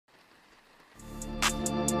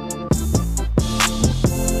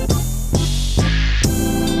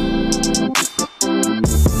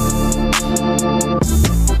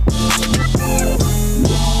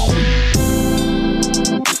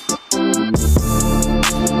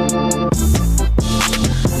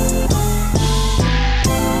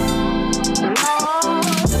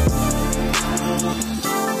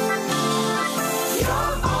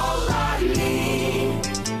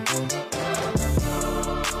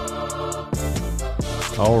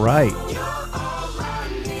All right.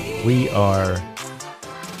 We are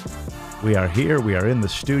here, we are in the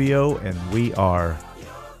studio, and we are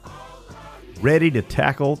ready to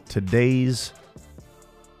tackle today's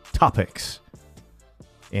topics.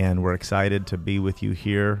 And we're excited to be with you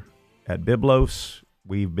here at Biblos.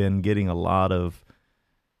 We've been getting a lot of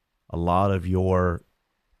your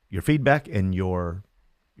feedback and your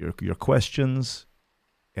questions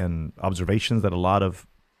and observations that a lot of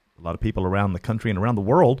people around the country and around the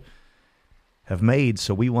world have made.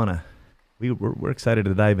 So we're excited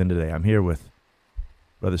to dive in today. I'm here with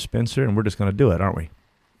Brother Spencer, and we're just going to do it, aren't we?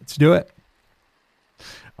 Let's do it.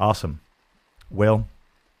 Awesome. Well,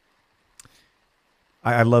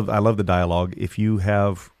 I love the dialogue. If you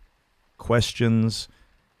have questions,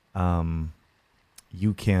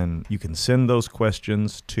 you can send those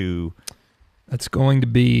questions to. That's going to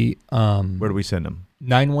be where do we send them?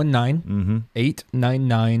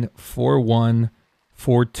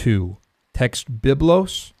 919-899-4142. Text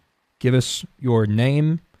Biblos. Give us your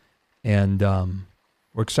name, and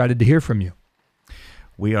we're excited to hear from you.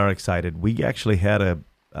 We are excited. We actually had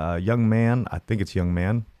a young man,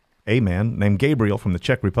 a man named Gabriel from the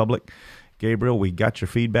Czech Republic. Gabriel, we got your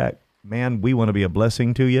feedback. Man, we want to be a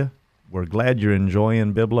blessing to you. We're glad you're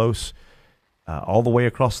enjoying Biblos all the way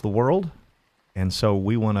across the world. And so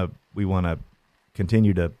we want to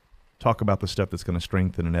continue to talk about the stuff that's going to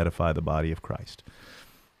strengthen and edify the body of Christ.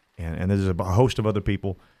 And there's a host of other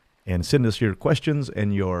people. And send us your questions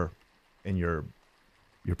and your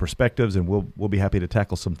perspectives, and we'll be happy to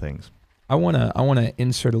tackle some things. I wanna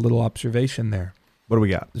insert a little observation there. What do we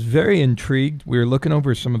got? I was very intrigued. We were looking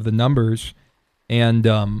over some of the numbers, and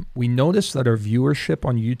we noticed that our viewership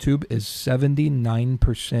on YouTube is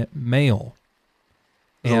 79% male.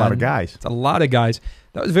 That's a lot of guys. It's a lot of guys.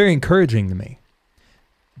 That was very encouraging to me,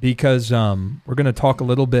 because we're going to talk a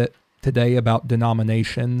little bit today about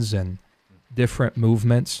denominations and different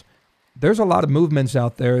movements. There's a lot of movements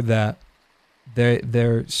out there that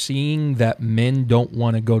they're seeing that men don't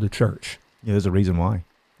want to go to church. Yeah, there's a reason why.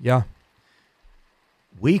 Yeah.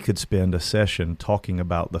 We could spend a session talking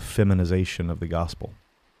about the feminization of the gospel.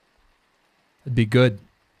 It'd be good.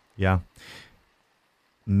 Yeah.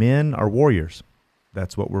 Men are warriors.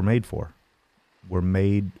 That's what we're made for. We're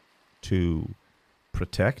made to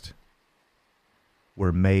protect.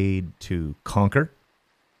 We're made to conquer.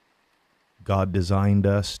 God designed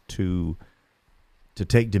us to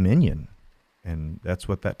take dominion, and that's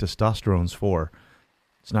what that testosterone's for.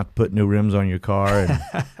 It's not to put new rims on your car and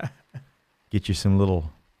get you some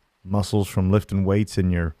little muscles from lifting weights in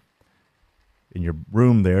your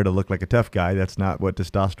room there to look like a tough guy. That's not what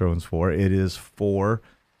testosterone's for. It is for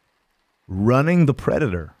running the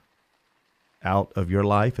predator out of your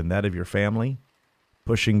life and that of your family,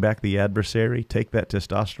 pushing back the adversary. Take that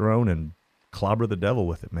testosterone and clobber the devil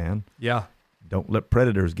with it, man. Yeah. Don't let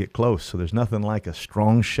predators get close. So there's nothing like a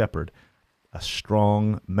strong shepherd, a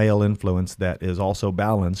strong male influence that is also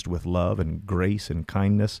balanced with love and grace and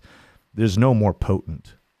kindness. There's no more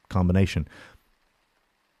potent combination.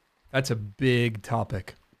 That's a big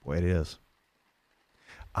topic. Boy, it is.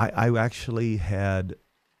 I actually had,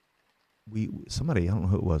 somebody, I don't know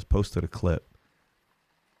who it was, posted a clip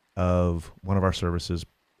of one of our services,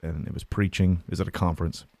 and it was preaching. It was at a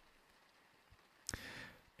conference.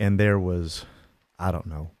 And there was, I don't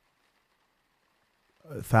know,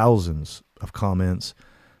 thousands of comments,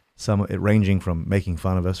 some ranging from making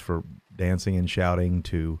fun of us for dancing and shouting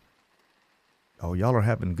to, oh, y'all are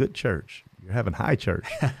having good church. You're having high church.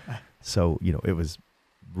 So, it was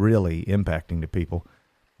really impacting to people.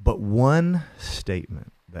 But one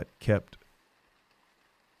statement that kept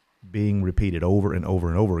being repeated over and over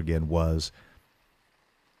and over again was,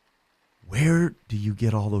 where do you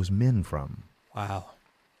get all those men from? Wow.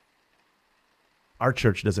 Our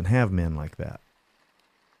church doesn't have men like that.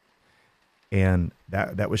 And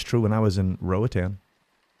that was true when I was in Roatan.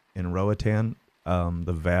 In Roatan,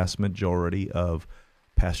 the vast majority of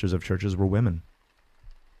pastors of churches were women.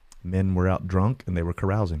 Men were out drunk and they were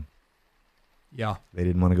carousing. Yeah. They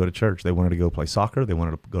didn't want to go to church. They wanted to go play soccer. They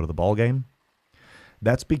wanted to go to the ball game.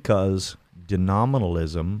 That's because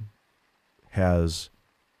denominalism has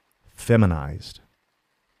feminized.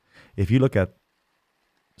 If you look at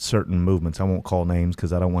certain movements, I won't call names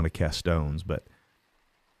because I don't want to cast stones, but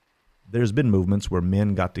there's been movements where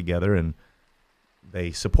men got together and they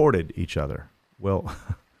supported each other. Well,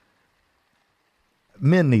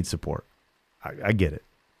 men need support. I get it.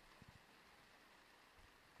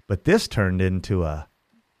 But this turned into a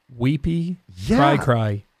weepy,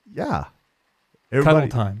 cry. Yeah. Cuddle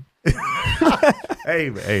time.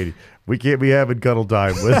 Hey, we can't be having cuddle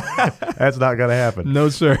time. That's not going to happen. No,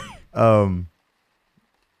 sir.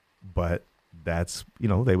 but that's,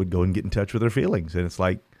 they would go and get in touch with their feelings. And it's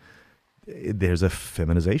like, there's a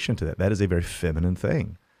feminization to that. That is a very feminine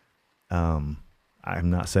thing. I'm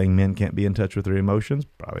not saying men can't be in touch with their emotions.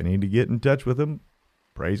 Probably need to get in touch with them.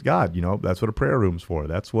 Praise God. That's what a prayer room's for.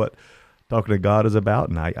 That's what talking to God is about.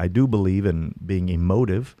 And I do believe in being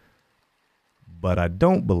emotive, but I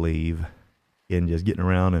don't believe in just getting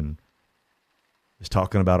around and just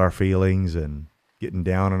talking about our feelings and getting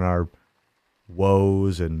down on our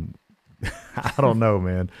woes. And I don't know,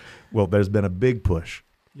 man. Well, there's been a big push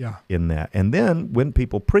in that. And then when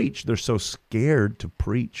people preach, they're so scared to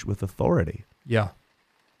preach with authority. Yeah.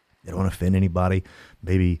 They don't want to offend anybody.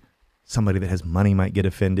 Maybe somebody that has money might get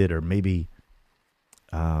offended, or maybe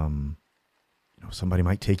somebody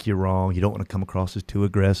might take you wrong. You don't want to come across as too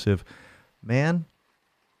aggressive. Man,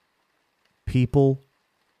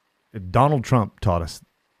 Donald Trump taught us,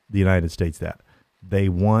 the United States, that they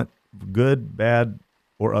want, good, bad,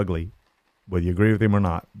 or ugly, whether you agree with him or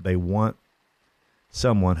not, they want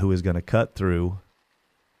someone who is going to cut through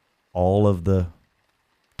all of the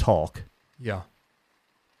talk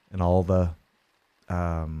and all the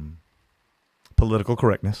political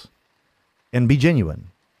correctness and be genuine.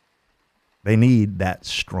 They need that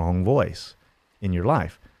strong voice in your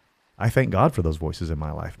life. I thank God for those voices in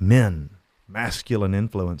my life. Men, masculine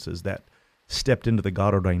influences that stepped into the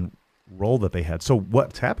God-ordained role that they had. So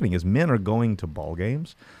what's happening is men are going to ball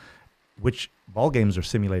games, which ball games are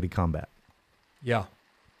simulated combat. Yeah,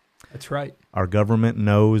 that's right. Our government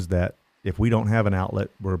knows that if we don't have an outlet,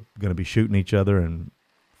 we're going to be shooting each other and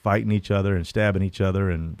fighting each other and stabbing each other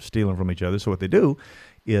and stealing from each other. So what they do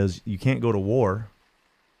is you can't go to war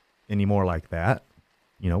anymore like that.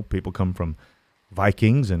 People come from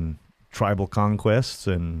Vikings and tribal conquests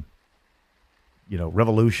and,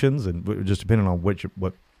 revolutions, and just depending on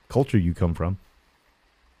what culture you come from.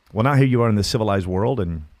 Well, now here you are in the civilized world,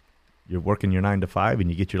 and you're working your 9 to 5 and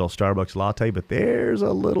you get your little Starbucks latte, but there's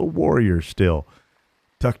a little warrior still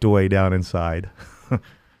tucked away down inside.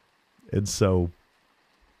 And so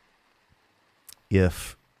we're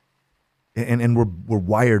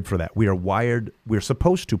wired for that. We're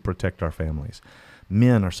supposed to protect our families.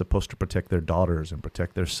 Men are supposed to protect their daughters and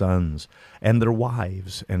protect their sons and their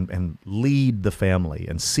wives and lead the family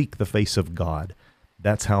and seek the face of God.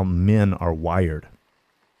 That's how men are wired.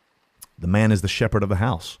 The man is the shepherd of the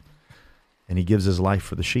house, and he gives his life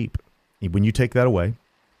for the sheep. When you take that away,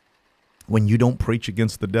 when you don't preach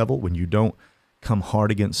against the devil, when you don't come hard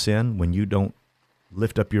against sin, when you don't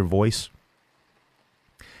lift up your voice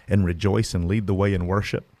and rejoice and lead the way in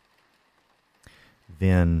worship,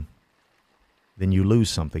 then you lose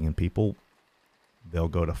something. And people, they'll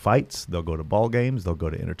go to fights, they'll go to ball games, they'll go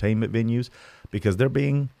to entertainment venues because they're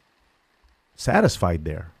being satisfied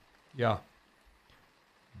there. Yeah.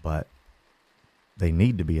 But they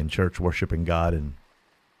need to be in church worshiping God and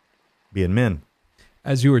being men.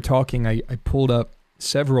 As you were talking, I pulled up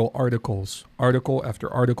several articles, article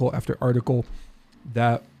after article after article,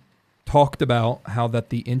 that talked about how that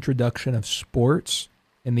the introduction of sports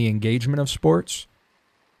and the engagement of sports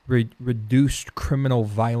reduced criminal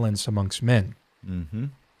violence amongst men. Mm-hmm.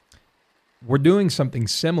 We're doing something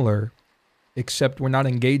similar, except we're not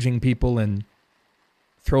engaging people in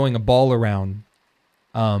throwing a ball around.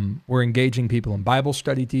 We're engaging people in Bible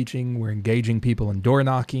study teaching. We're engaging people in door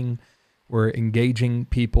knocking. We're engaging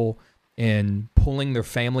people in pulling their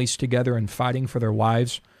families together and fighting for their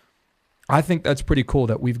wives. I think that's pretty cool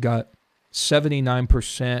that we've got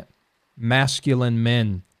 79% masculine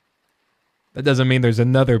men. That doesn't mean there's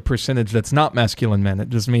another percentage that's not masculine men. It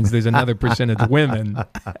just means there's another percentage women.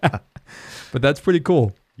 But that's pretty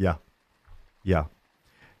cool. Yeah. Yeah.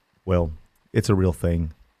 Well, it's a real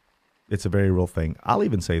thing. It's a very real thing. I'll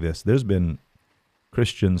even say this. There's been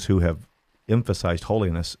Christians who have emphasized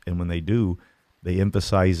holiness, and when they do, they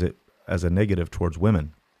emphasize it as a negative towards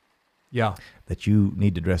women. Yeah. That you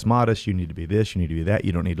need to dress modest, you need to be this, you need to be that,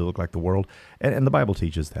 you don't need to look like the world. And the Bible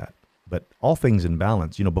teaches that. But all things in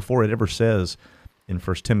balance. Before it ever says in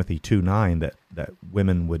 1 Timothy 2:9 that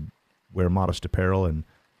women would wear modest apparel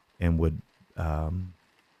and would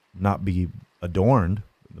not be adorned.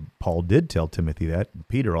 Paul did tell Timothy that.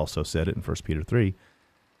 Peter also said it in 1 Peter 3.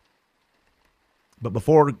 But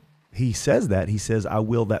before he says that, he says, I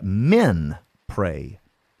will that men pray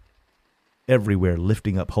everywhere,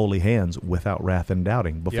 lifting up holy hands without wrath and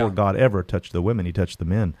doubting. Before God ever touched the women, he touched the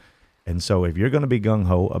men. And so if you're going to be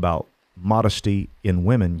gung-ho about modesty in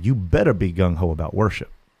women, you better be gung-ho about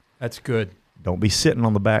worship. That's good. Don't be sitting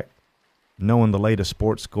on the back knowing the latest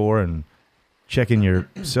sports score and checking your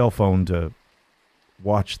cell phone to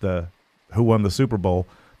watch who won the Super Bowl,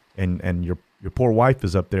 and Your poor wife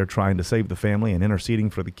is up there trying to save the family and interceding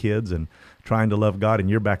for the kids and trying to love God, and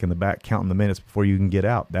you're back in the back counting the minutes before you can get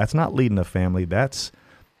out. That's not leading a family. That's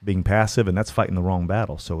being passive, and that's fighting the wrong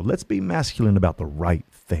battle. So let's be masculine about the right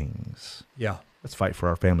things. Yeah. Let's fight for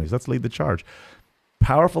our families. Let's lead the charge.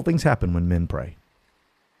 Powerful things happen when men pray.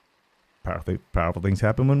 Powerful things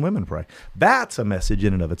happen when women pray. That's a message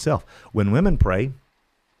in and of itself. When women pray,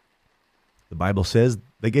 the Bible says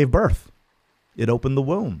they gave birth. It opened the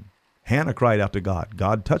womb. Hannah cried out to God.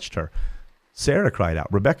 God touched her. Sarah cried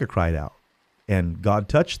out. Rebecca cried out. And God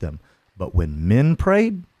touched them. But when men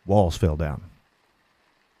prayed, walls fell down.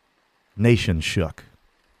 Nations shook.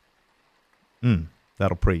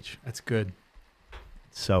 That'll preach. That's good.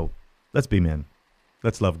 So let's be men.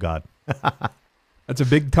 Let's love God. That's a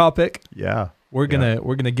big topic. Yeah. We're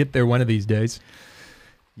gonna get there one of these days.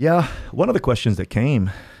 Yeah. One of the questions that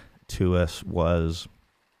came to us was,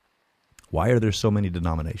 why are there so many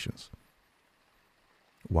denominations?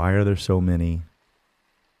 Why are there so many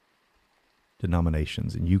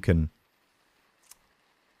denominations? And you can,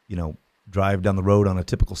 drive down the road on a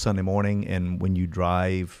typical Sunday morning, and when you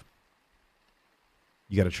drive,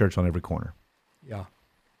 you got a church on every corner. Yeah.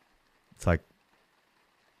 It's like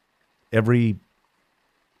every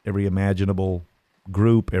imaginable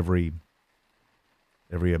group, every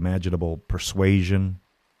imaginable persuasion.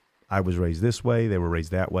 I was raised this way. They were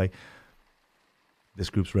raised that way. This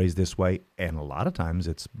group's raised this way. And a lot of times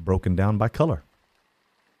it's broken down by color.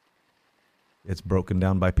 It's broken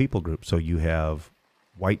down by people groups. So you have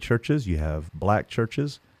white churches, you have black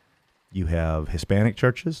churches, you have Hispanic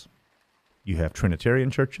churches, you have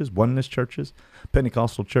Trinitarian churches, Oneness churches,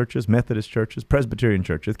 Pentecostal churches, Methodist churches, Presbyterian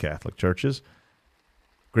churches, Catholic churches,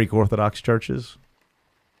 Greek Orthodox churches.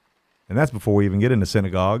 And that's before we even get into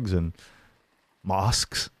synagogues and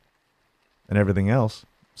mosques and everything else.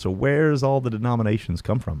 So where's all the denominations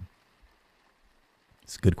come from?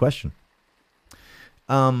 It's a good question.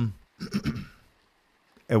 And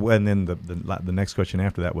then the next question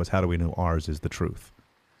after that was, how do we know ours is the truth?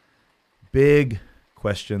 Big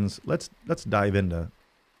questions. Let's dive into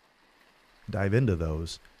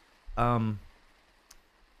those.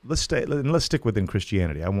 Let's stick within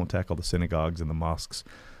Christianity. I won't tackle the synagogues and the mosques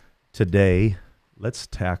today. Let's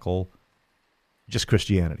tackle just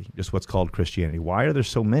Christianity, just what's called Christianity. Why are there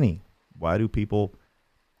so many? Why do people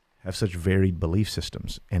have such varied belief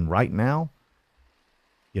systems? And right now,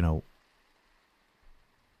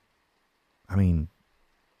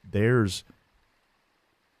 there's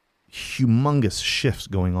humongous shifts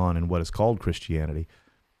going on in what is called Christianity,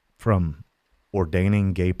 from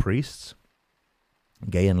ordaining gay priests,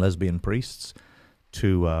 gay and lesbian priests,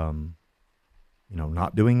 to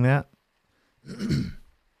not doing that.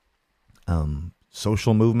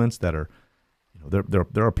 Social movements that are,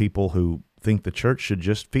 there are people who think the church should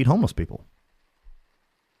just feed homeless people.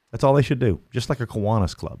 That's all they should do, just like a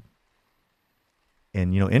Kiwanis club.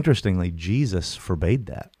 And interestingly, Jesus forbade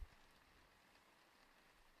that.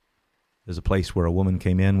 There's a place where a woman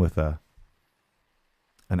came in with an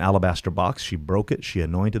alabaster box. She broke it. She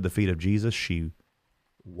anointed the feet of Jesus. She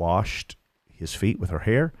washed his feet with her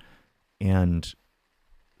hair. And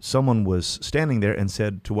someone was standing there and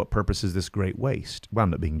said, "To what purpose is this great waste?"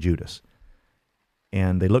 Wound up being Judas.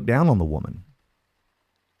 And they looked down on the woman.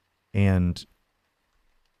 And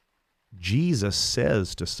Jesus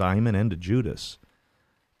says to Simon and to Judas,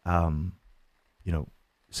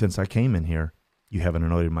 since I came in here, you haven't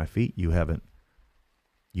anointed my feet. You haven't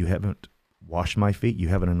washed my feet. You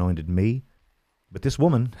haven't anointed me. But this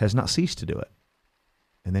woman has not ceased to do it.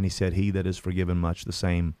 And then he said, he that is forgiven much, the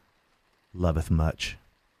same loveth much.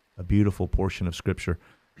 A beautiful portion of Scripture.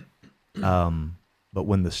 But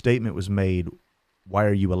when the statement was made, why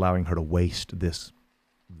are you allowing her to waste this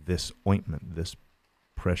ointment, this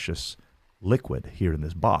precious liquid here in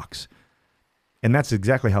this box? And that's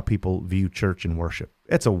exactly how people view church and worship.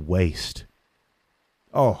 It's a waste.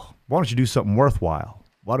 Oh, why don't you do something worthwhile?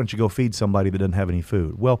 Why don't you go feed somebody that doesn't have any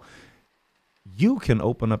food? Well, you can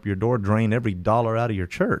open up your door, drain every dollar out of your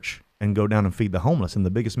church, and go down and feed the homeless in the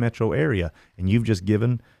biggest metro area. And you've just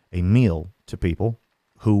given a meal to people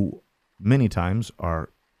who many times are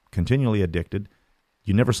continually addicted.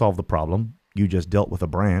 You never solved the problem. You just dealt with a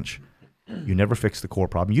branch. You never fixed the core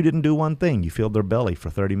problem. You didn't do one thing. You filled their belly for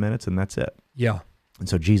 30 minutes, and that's it. Yeah. And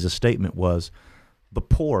so Jesus' statement was, the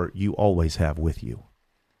poor you always have with you,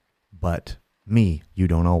 but me you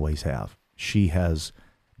don't always have. She has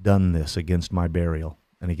done this against my burial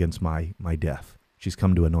and against my death. She's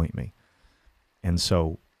come to anoint me. And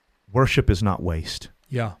so worship is not waste.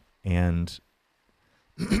 Yeah. And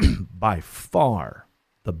by far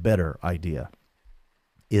the better idea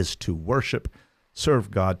is to worship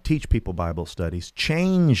serve God, teach people Bible studies,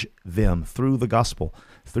 change them through the gospel,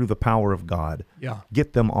 through the power of God. Yeah.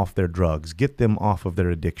 Get them off their drugs, get them off of their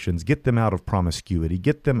addictions, get them out of promiscuity,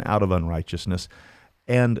 get them out of unrighteousness,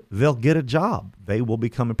 and they'll get a job. They will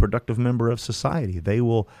become a productive member of society. They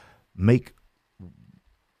will make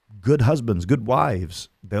good husbands, good wives.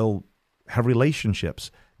 They'll have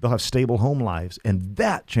relationships. They'll have stable home lives, and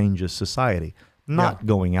that changes society, not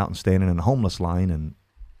going out and standing in a homeless line and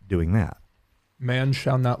doing that. Man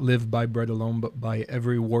shall not live by bread alone, but by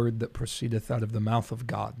every word that proceedeth out of the mouth of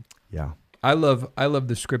God. Yeah. I love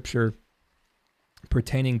the scripture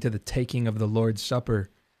pertaining to the taking of the Lord's Supper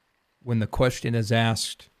when the question is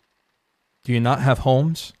asked, do you not have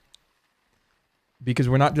homes? Because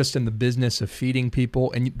we're not just in the business of feeding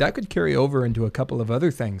people, and that could carry over into a couple of other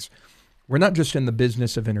things. We're not just in the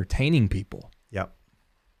business of entertaining people. Yep.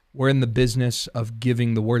 We're in the business of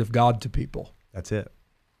giving the word of God to people. That's it.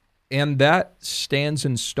 And that stands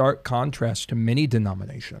in stark contrast to many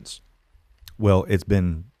denominations. Well, it's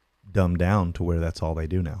been dumbed down to where that's all they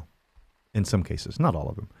do now. In some cases, not all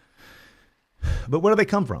of them. But where do they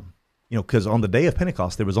come from? You know, because on the day of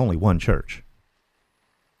Pentecost, there was only one church.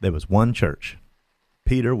 There was one church.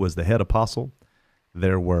 Peter was the head apostle.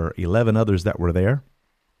 There were 11 others that were there.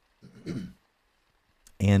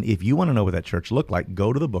 And if you want to know what that church looked like,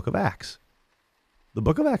 go to the book of Acts. The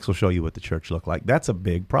book of Acts will show you what the church looked like. That's a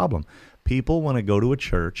big problem. People want to go to a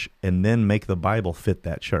church and then make the Bible fit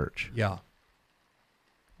that church. Yeah.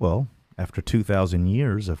 Well, after 2,000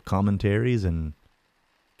 years of commentaries and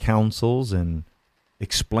councils and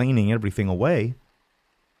explaining everything away,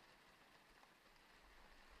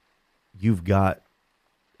 you've got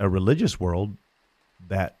a religious world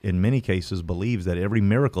that in many cases believes that every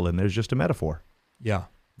miracle in there is just a metaphor. Yeah.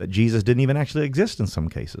 That Jesus didn't even actually exist in some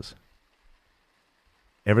cases.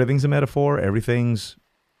 Everything's a metaphor. Everything's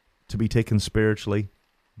to be taken spiritually.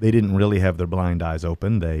 They didn't really have their blind eyes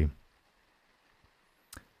open.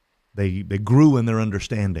 They grew in their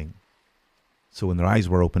understanding. So when their eyes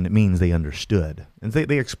were open, it means they understood. And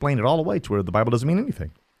they explain it all the way to where the Bible doesn't mean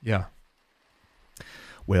anything. Yeah.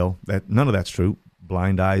 Well, none of that's true.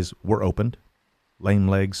 Blind eyes were opened. Lame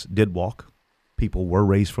legs did walk. People were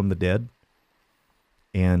raised from the dead.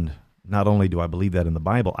 And not only do I believe that in the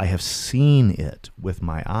Bible, I have seen it with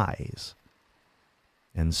my eyes.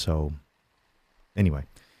 And so, anyway,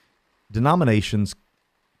 denominations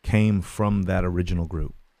came from that original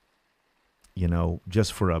group. You know,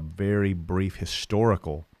 just for a very brief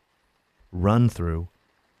historical run through,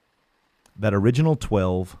 that original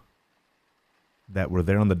 12 that were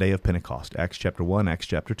there on the day of Pentecost, Acts chapter 1, Acts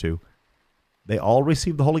chapter 2, they all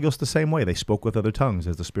received the Holy Ghost the same way. They spoke with other tongues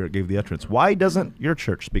as the Spirit gave the utterance. Why doesn't your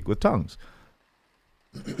church speak with tongues?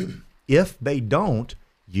 If they don't,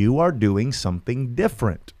 you are doing something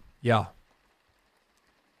different. Yeah.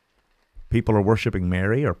 People are worshiping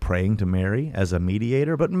Mary or praying to Mary as a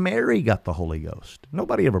mediator, but Mary got the Holy Ghost.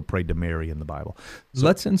 Nobody ever prayed to Mary in the Bible. So,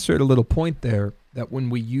 let's insert a little point there that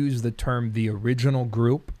when we use the term the original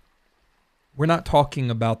group, we're not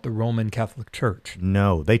talking about the Roman Catholic Church.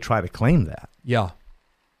 No, they try to claim that. Yeah,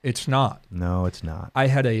 it's not. No, it's not. I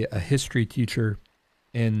had a history teacher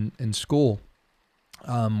in school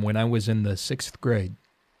when I was in the 6th grade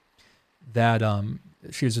that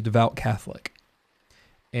she was a devout Catholic.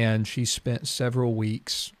 And she spent several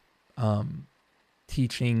weeks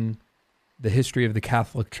teaching the history of the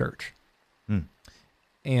Catholic Church.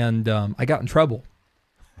 And I got in trouble.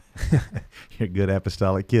 You're a good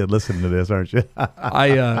apostolic kid listening to this, aren't you?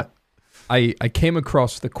 I came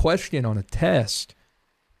across the question on a test,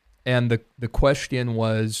 and the question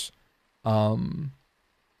was,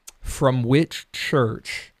 from which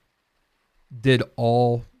church did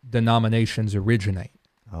all denominations originate?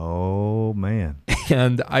 Oh, man.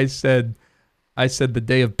 And I said the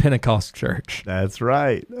day of Pentecost Church. That's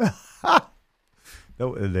right.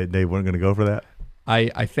 No, they weren't going to go for that?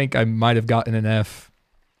 I think I might have gotten an F.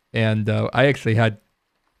 And I actually had,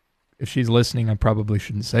 if she's listening, I probably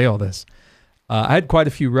shouldn't say all this. I had quite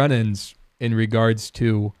a few run-ins in regards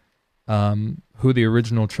to who the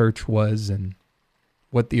original church was and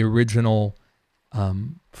what the original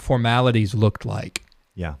formalities looked like.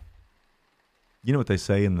 Yeah. You know what they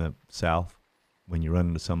say in the South when you run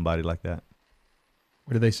into somebody like that?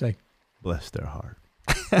 What do they say? Bless their heart.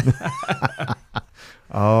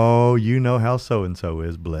 Oh, you know how so-and-so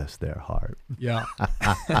is. Bless their heart. Yeah.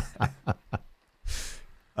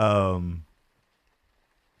 I'm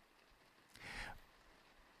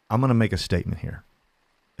going to make a statement here,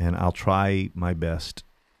 and I'll try my best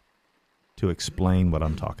to explain what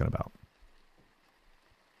I'm talking about.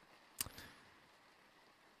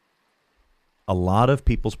 A lot of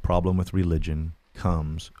people's problem with religion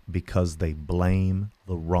comes because they blame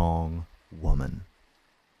the wrong woman.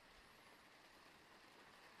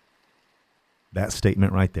 That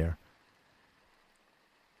statement right there.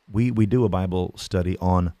 We do a Bible study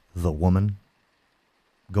on the woman,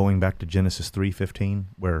 going back to Genesis 3:15,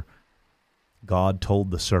 where God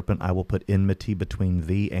told the serpent, I will put enmity between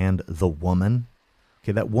thee and the woman.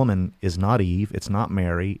 Okay, that woman is not Eve. It's not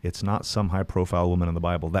Mary. It's not some high-profile woman in the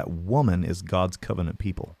Bible. That woman is God's covenant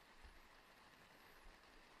people.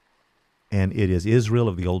 And it is Israel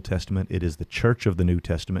of the Old Testament. It is the church of the New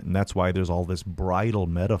Testament. And that's why there's all this bridal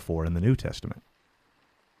metaphor in the New Testament.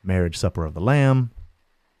 Marriage supper of the Lamb.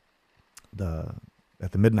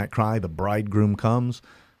 At the midnight cry, the bridegroom comes.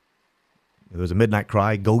 There's a midnight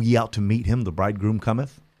cry, go ye out to meet him, the bridegroom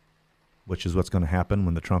cometh, which is what's going to happen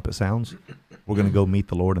when the trumpet sounds. We're going to go meet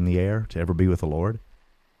the Lord in the air, to ever be with the Lord.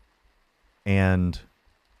 And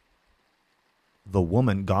the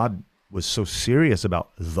woman, God was so serious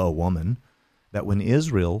about the woman that when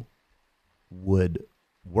Israel would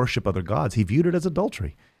worship other gods, he viewed it as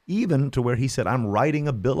adultery, even to where he said, I'm writing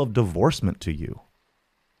a bill of divorcement to you.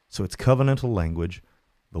 So it's covenantal language.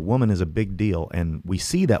 The woman is a big deal, and we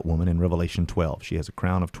see that woman in Revelation 12. She has a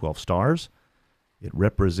crown of 12 stars. It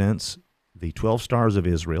represents the 12 stars of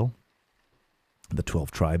Israel, the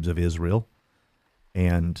 12 tribes of Israel,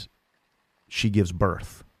 and she gives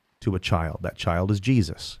birth to a child. That child is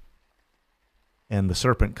Jesus. And the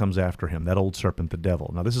serpent comes after him, that old serpent, the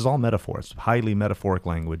devil. Now, this is all metaphor. It's highly metaphoric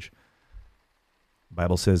language. The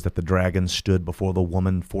Bible says that the dragon stood before the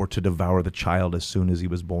woman for to devour the child as soon as he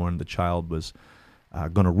was born. The child was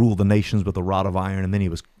going to rule the nations with a rod of iron, and then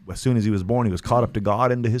as soon as he was born, he was caught up to God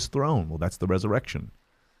into his throne. Well, that's the resurrection.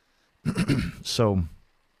 So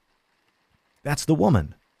that's the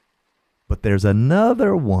woman. But there's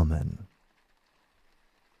another woman,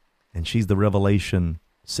 and she's the Revelation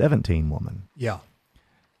 17 woman. Yeah.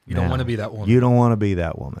 You don't want to be that woman. You don't want to be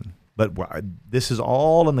that woman. But this is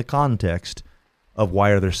all in the context of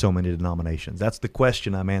why are there so many denominations? That's the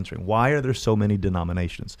question I'm answering. Why are there so many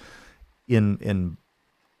denominations? In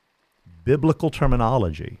biblical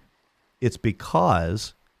terminology, it's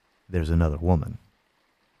because there's another woman.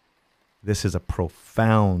 This is a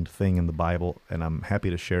profound thing in the Bible, and I'm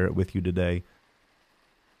happy to share it with you today.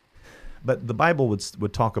 But the Bible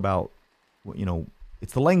would talk about,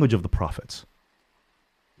 it's the language of the prophets.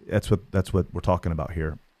 That's what we're talking about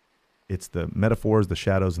here. It's the metaphors, the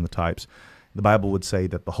shadows, and the types. The Bible would say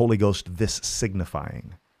that the Holy Ghost, this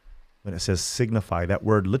signifying. When it says signify, that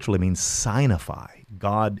word literally means signify.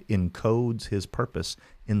 God encodes his purpose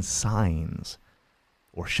in signs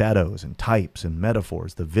or shadows and types and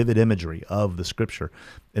metaphors, the vivid imagery of the Scripture.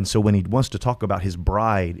 And so when he wants to talk about his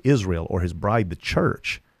bride, Israel, or his bride, the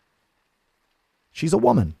church, she's a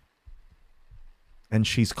woman. And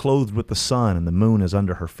she's clothed with the sun, and the moon is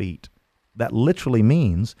under her feet. That literally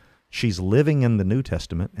means she's living in the New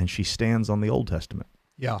Testament, and she stands on the Old Testament.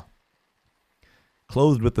 Yeah.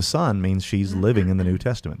 Clothed with the sun means she's living in the New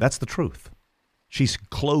Testament. That's the truth. She's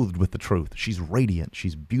clothed with the truth. She's radiant.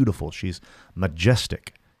 She's beautiful. She's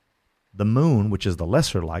majestic. The moon, which is the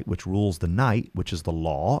lesser light, which rules the night, which is the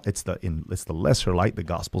law. It's the lesser light. The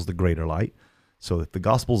gospel's the greater light. So if the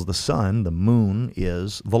gospel's the sun, the moon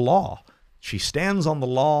is the law. She stands on the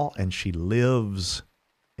law, and she lives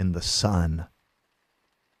in the sun,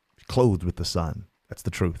 clothed with the sun. That's the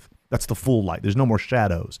truth. That's the full light. There's no more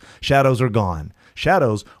shadows. Shadows are gone.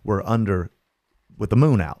 Shadows were under with the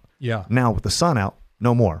moon out. Yeah. Now with the sun out,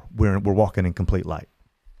 no more. We're walking in complete light.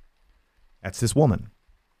 That's this woman.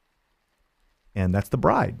 And that's the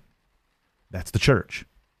bride. That's the church.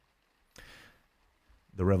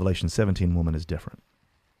 The Revelation 17 woman is different.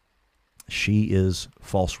 She is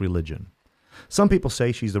false religion. Some people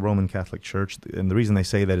say she's the Roman Catholic Church, and the reason they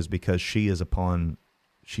say that is because she's on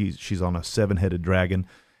a seven-headed dragon.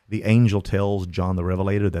 The angel tells John the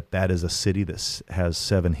Revelator that is a city that has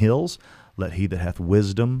 7 hills. Let he that hath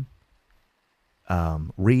wisdom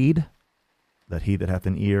read. Let he that hath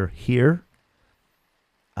an ear hear.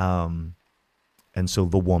 And so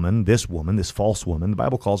the woman, this false woman, the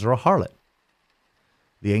Bible calls her a harlot.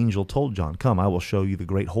 The angel told John, come, I will show you the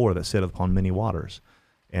great whore that sitteth upon many waters.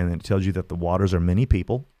 And it tells you that the waters are many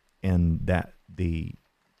people, and that the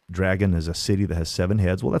dragon is a city that has 7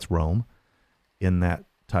 heads. Well, that's Rome in that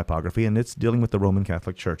typography, and it's dealing with the Roman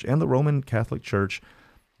Catholic Church. And the Roman Catholic Church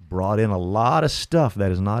brought in a lot of stuff that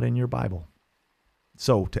is not in your Bible.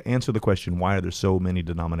 So to answer the question, why are there so many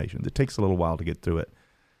denominations? It takes a little while to get through it.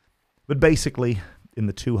 But basically, in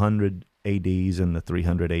the 200 ADs and the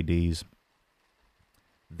 300 ADs,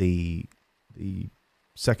 the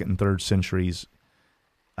 2nd and 3rd centuries,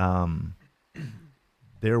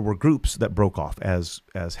 there were groups that broke off as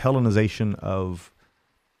Hellenization of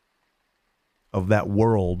that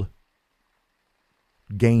world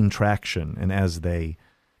gained traction, and as they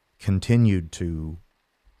continued to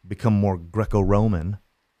become more Greco-Roman,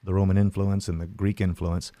 the Roman influence and the Greek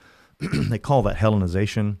influence, they call that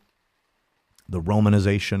Hellenization, the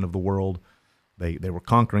Romanization of the world. They were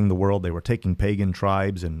conquering the world. They were taking pagan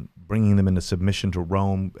tribes and bringing them into submission to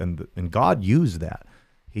Rome, and God used that.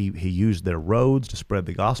 He used their roads to spread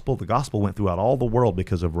the gospel. The gospel went throughout all the world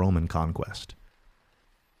because of Roman conquest.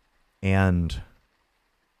 And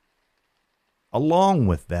along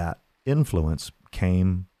with that influence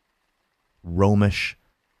came Romish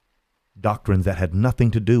doctrines that had nothing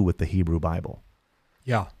to do with the Hebrew Bible.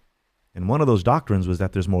 Yeah. And one of those doctrines was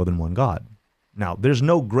that there's more than one God. Now, there's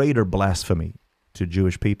no greater blasphemy to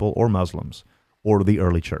Jewish people or Muslims or the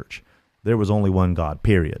early church. There was only one God,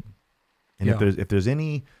 period. And if there's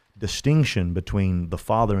any distinction between the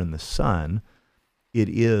Father and the Son, it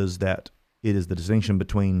is the distinction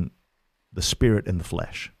between the Spirit and the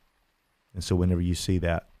flesh. And so whenever you see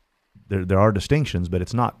that, there are distinctions, but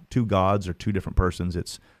it's not two gods or two different persons.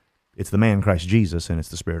 It's the man Christ Jesus, and it's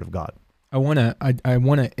the Spirit of God. I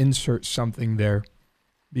wanna insert something there,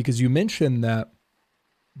 because you mentioned that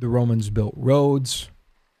the Romans built roads.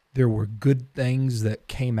 There were good things that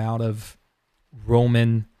came out of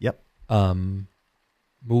Roman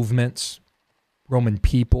movements, Roman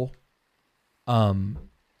people.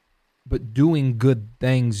 But doing good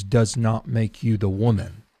things does not make you the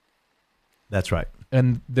woman. That's right.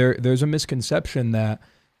 And there's a misconception that,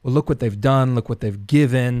 well, look what they've done, look what they've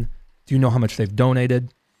given. Do you know how much they've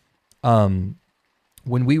donated? When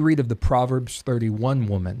we read of the Proverbs 31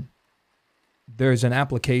 woman, there's an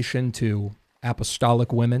application to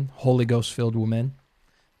apostolic women, Holy Ghost-filled women.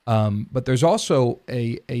 But there's also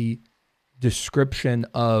a description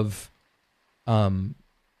of the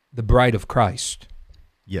bride of Christ.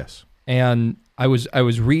 Yes. And I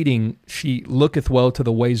was reading, she looketh well to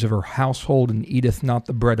the ways of her household and eateth not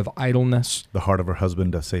the bread of idleness. The heart of her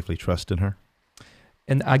husband doth safely trust in her.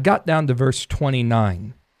 And I got down to verse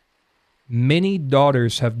 29. Many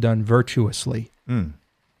daughters have done virtuously,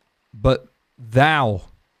 but thou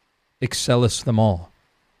excellest them all.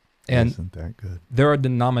 And isn't that good? There are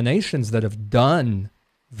denominations that have done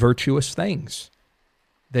virtuous things.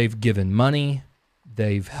 They've given money.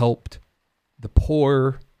 They've helped the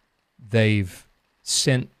poor. They've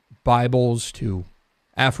sent Bibles to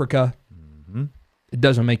Africa. Mm-hmm. It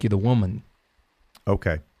doesn't make you the woman.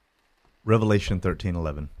 Okay. Revelation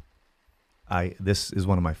 13:11. This is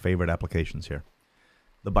one of my favorite applications here.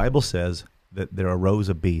 The Bible says that there arose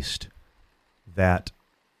a beast that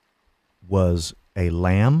was a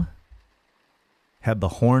lamb, had the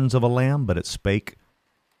horns of a lamb, but it spake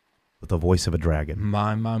with the voice of a dragon.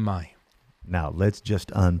 My. Now, let's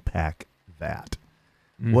just unpack that.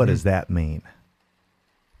 Mm-hmm. What does that mean?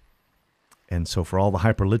 And so for all the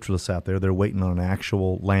hyperliteralists out there, they're waiting on an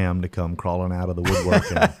actual lamb to come crawling out of the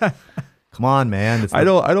woodwork. And, come on, man. I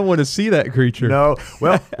don't want to see that creature. No.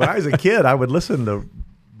 Well, when I was a kid, I would listen to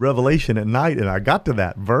Revelation at night, and I got to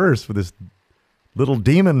that verse where this little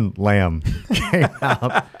demon lamb came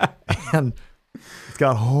out, and it's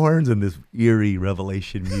got horns and this eerie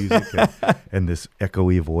Revelation music, and this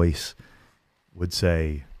echoey voice would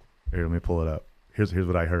say, here, let me pull it up. Here's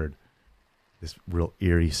what I heard. This real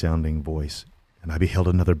eerie sounding voice. And I beheld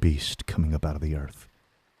another beast coming up out of the earth.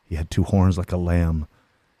 He had two horns like a lamb,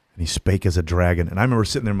 and he spake as a dragon. And I remember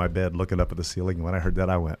sitting there in my bed looking up at the ceiling, and when I heard that,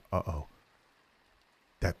 I went, uh-oh.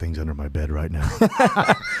 That thing's under my bed right now.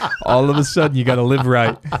 All of a sudden, you got to live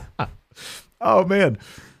right. Oh, man.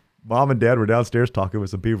 Mom and Dad were downstairs talking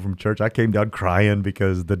with some people from church. I came down crying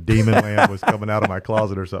because the demon lamb was coming out of my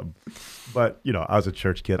closet or something. But, I was a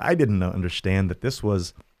church kid. I didn't understand that this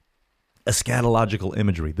was eschatological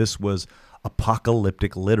imagery. This was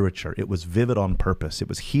apocalyptic literature. It was vivid on purpose. It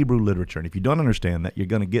was Hebrew literature. And if you don't understand that, you're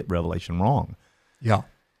going to get Revelation wrong. Yeah.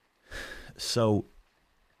 So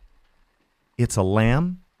it's a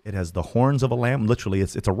lamb. It has the horns of a lamb. Literally,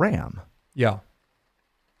 it's a ram. Yeah.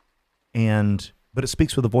 But it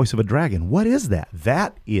speaks with the voice of a dragon. What is that?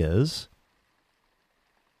 That is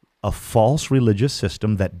a false religious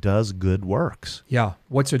system that does good works. Yeah.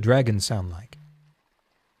 What's a dragon sound like?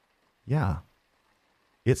 Yeah.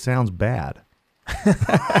 It sounds bad.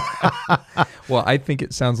 Well, I think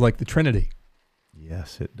it sounds like the Trinity.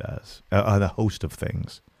 Yes, it does. The host of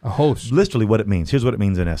things. A host. Literally what it means. Here's what it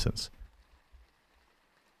means in essence.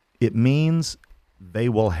 It means they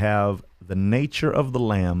will have the nature of the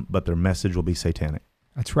lamb, but their message will be satanic.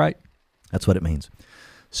 That's right. That's what it means.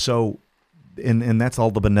 So, and that's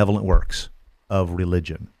all the benevolent works of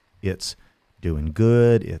religion. It's doing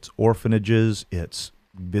good. It's orphanages. It's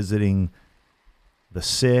visiting the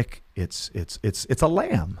sick. It's a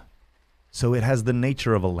lamb. So it has the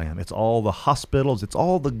nature of a lamb. It's all the hospitals. It's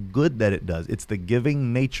all the good that it does. It's the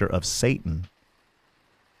giving nature of Satan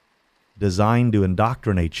designed to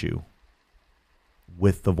indoctrinate you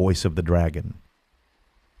with the voice of the dragon.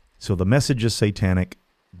 So the message is satanic,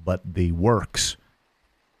 but the works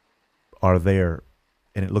are there,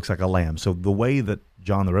 and it looks like a lamb. So the way that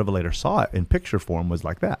John the Revelator saw it in picture form was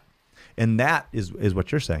like that. And that is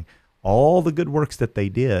what you're saying. All the good works that they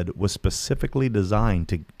did was specifically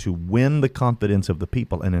designed to win the confidence of the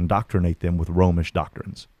people and indoctrinate them with Romish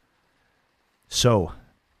doctrines. So,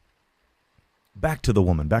 back to the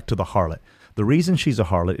woman, back to the harlot. The reason she's a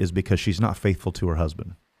harlot is because she's not faithful to her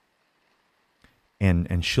husband.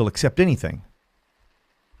 And she'll accept anything.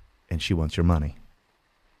 And she wants your money.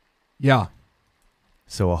 Yeah.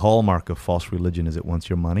 So a hallmark of false religion is it wants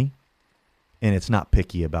your money, and it's not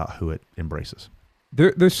picky about who it embraces.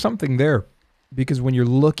 There's something there, because when you're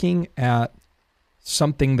looking at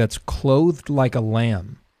something that's clothed like a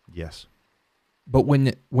lamb, Yes. but when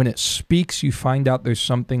it speaks, you find out there's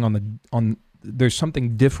something there's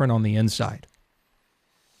something different on the inside.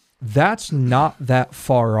 That's not that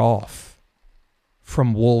far off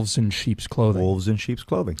from wolves in sheep's clothing. Wolves in sheep's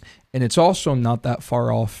clothing. And it's also not that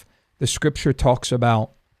far off. The scripture talks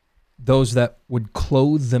about those that would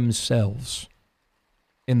clothe themselves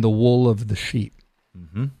in the wool of the sheep.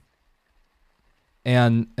 Mm-hmm.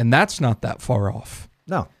 And that's not that far off,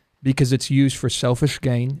 No. because it's used for selfish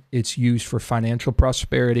gain. It's used for financial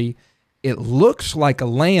prosperity. It looks like a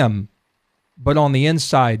lamb, but on the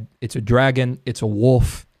inside, it's a dragon. It's a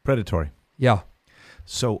wolf. Predatory. Yeah.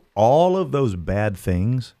 So all of those bad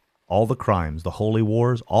things, all the crimes, the holy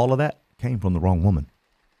wars, all of that came from the wrong woman.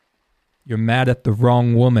 You're mad at the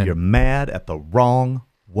wrong woman. You're mad at the wrong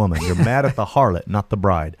woman. You're mad at the harlot, not the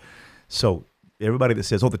bride. So everybody that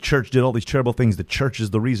says, oh, the church did all these terrible things, the church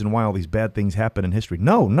is the reason why all these bad things happen in history.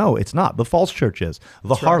 No, it's not. The false church is. The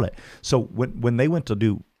That's harlot. right. So when they went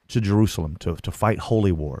to Jerusalem to fight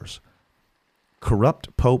holy wars,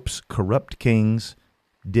 corrupt popes, corrupt kings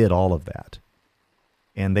did all of that.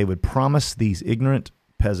 And they would promise these ignorant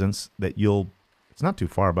peasants that it's not too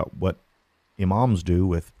far about what imams do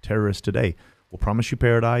with terrorists today. We'll promise you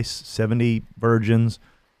paradise, 70 virgins,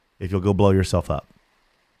 if you'll go blow yourself up.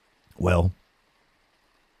 Well,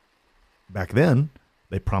 back then,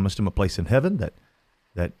 they promised them a place in heaven,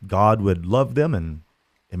 that God would love them and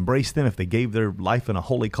embrace them if they gave their life in a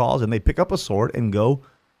holy cause, and they pick up a sword and go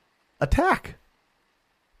attack.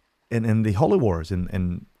 In the holy wars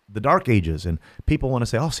and the dark ages, and people want to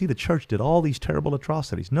say, oh, see, the church did all these terrible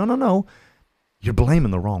atrocities. No. You're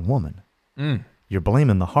blaming the wrong woman. You're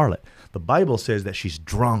blaming the harlot. The Bible says that she's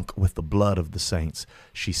drunk with the blood of the saints.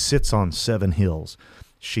 She sits on 7 hills.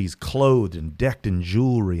 She's clothed and decked in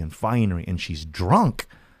jewelry and finery, and she's drunk.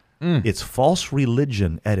 It's false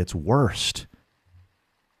religion at its worst.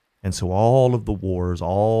 And so all of the wars,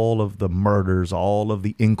 all of the murders, all of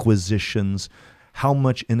the inquisitions, how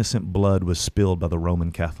much innocent blood was spilled by the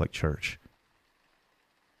Roman Catholic Church.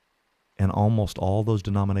 And almost all those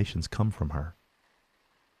denominations come from her.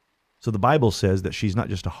 So the Bible says that she's not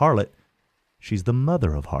just a harlot, she's the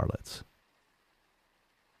mother of harlots.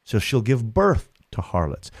 So she'll give birth to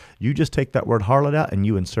harlots. You just take that word harlot out and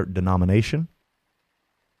you insert denomination,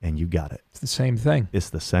 and you got it. It's the same thing. It's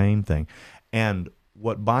the same thing. And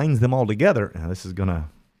what binds them all together, now this is going to,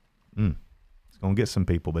 it's going to get some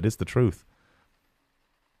people, but it's the truth.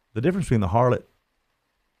 The difference between the harlot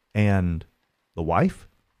and the wife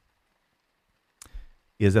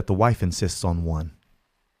is that the wife insists on one.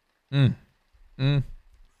 And the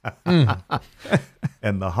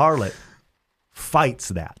harlot fights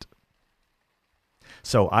that.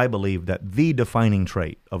 So I believe that the defining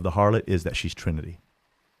trait of the harlot is that she's Trinity.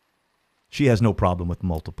 She has no problem with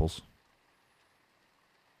multiples.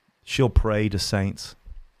 She'll pray to saints.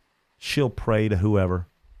 She'll pray to whoever.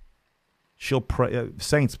 She'll pray,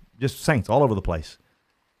 saints all over the place.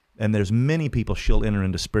 And there's many people she'll enter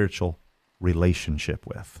into spiritual relationship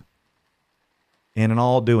with. And in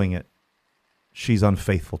all doing it, she's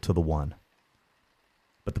unfaithful to the one.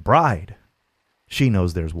 But the bride, she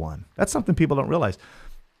knows there's one. That's something people don't realize.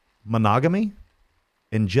 Monogamy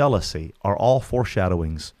and jealousy are all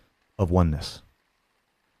foreshadowings of oneness.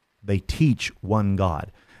 They teach one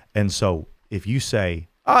God. And so if you say,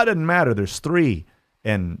 it doesn't matter, there's 3,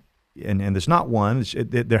 and there's not one,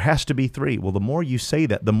 there has to be 3. Well, the more you say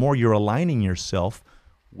that, the more you're aligning yourself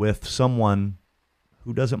with someone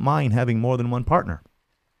who doesn't mind having more than one partner.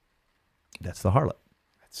 That's the harlot.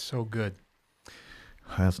 That's so good.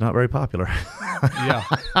 That's not very popular. Yeah.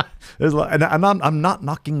 And I'm not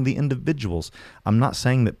knocking the individuals. I'm not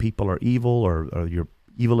saying that people are evil or you're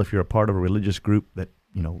evil if you're a part of a religious group that,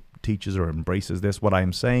 teaches or embraces this. What I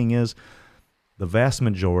am saying is the vast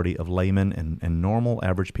majority of laymen and normal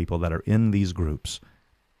average people that are in these groups,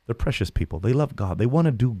 they're precious people. They love God. They want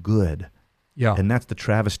to do good. Yeah. And that's the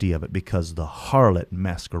travesty of it, because the harlot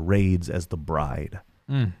masquerades as the bride.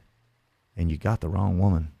 Mm. And you got the wrong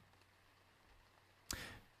woman.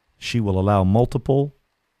 She will allow multiple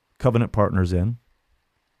covenant partners in.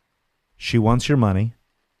 She wants your money,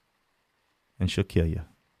 and she'll kill you.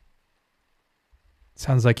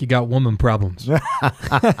 Sounds like you got woman problems.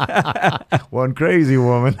 One crazy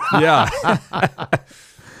woman. Yeah.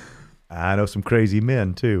 I know some crazy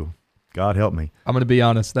men, too. God help me. I'm going to be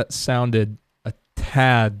honest. That sounded a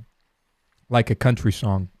tad like a country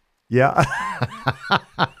song. Yeah.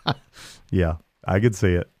 Yeah, I could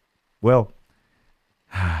see it. Well,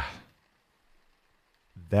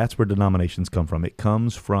 that's where denominations come from. It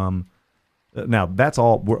comes from, now that's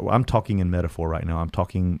all, I'm talking in metaphor right now. I'm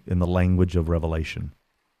talking in the language of Revelation.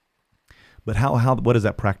 But what does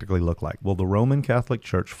that practically look like? Well, the Roman Catholic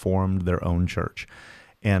Church formed their own church,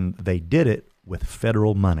 and they did it with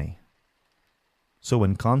federal money. So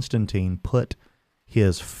when Constantine put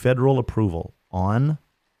his federal approval on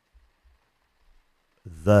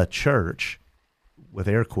the church, with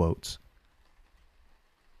air quotes,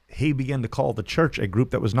 he began to call the church a group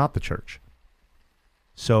that was not the church.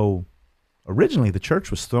 So originally the church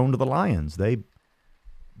was thrown to the lions. They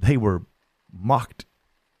were mocked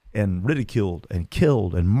and ridiculed and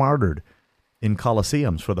killed and martyred in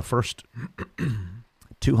Colosseums for the first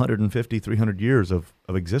 250, 300 years of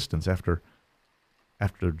existence after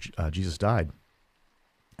Jesus died,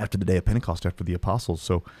 after the day of Pentecost, after the apostles.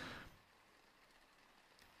 So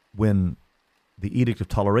when the Edict of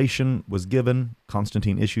Toleration was given,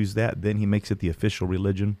 Constantine issues that, then he makes it the official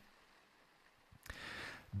religion.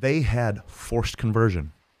 They had forced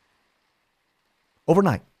conversion.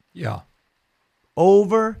 Overnight. Yeah.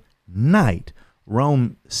 Overnight,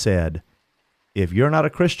 Rome said, if you're not a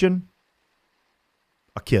Christian,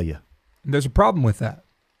 I'll kill you. And there's a problem with that,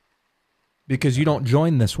 because you don't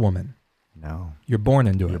join this woman. No. You're born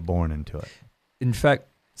into it. You're born into it. In fact,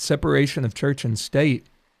 separation of church and state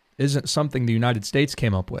isn't something the United States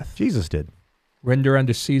came up with. Jesus did. Render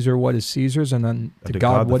unto Caesar what is Caesar's, and then to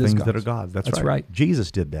God what is things God's. that are God's. That's right. right.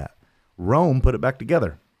 Jesus did that. Rome put it back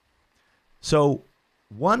together. So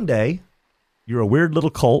one day, you're a weird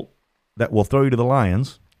little cult that will throw you to the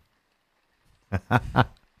lions.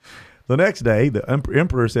 The next day, the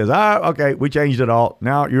emperor says, okay, we changed it all.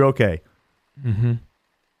 Now you're okay. Mm-hmm.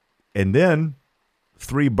 And then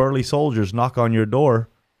 3 burly soldiers knock on your door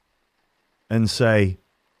and say,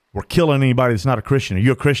 we're killing anybody that's not a Christian. Are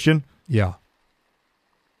you a Christian? Yeah.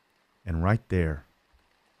 And right there,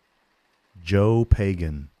 Joe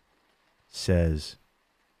Pagan says,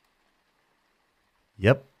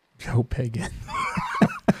 yep. Joe Pagan.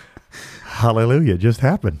 Hallelujah. It just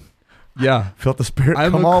happened. Yeah. Felt the Spirit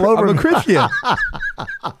come all over me. I'm a Christian.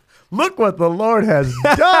 Look what the Lord has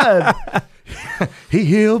done. He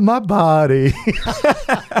healed my body.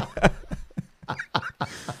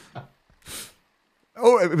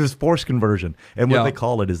 Oh, it was forced conversion. And what they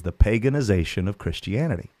call it is the paganization of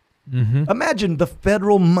Christianity. Mm-hmm. Imagine the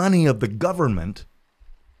federal money of the government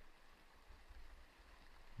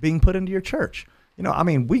being put into your church.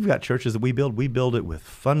 We've got churches that we build. We build it with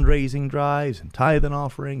fundraising drives and tithe and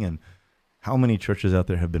offering. And how many churches out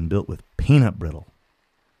there have been built with peanut brittle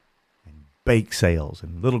and bake sales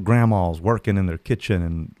and little grandmas working in their kitchen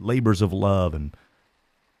and labors of love, and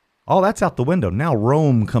all that's out the window. Now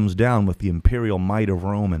Rome comes down with the imperial might of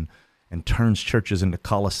Rome and turns churches into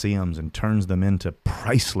coliseums and turns them into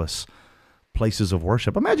priceless places of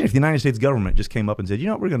worship. Imagine if the United States government just came up and said, you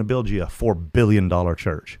know what, we're going to build you a $4 billion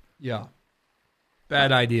church. Yeah.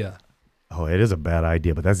 Bad idea. Oh, it is a bad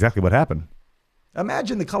idea, but that's exactly what happened.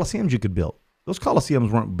 Imagine the coliseums you could build. Those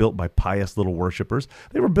coliseums weren't built by pious little worshipers.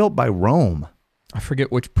 They were built by Rome. I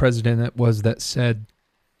forget which president it was that said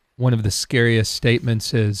one of the scariest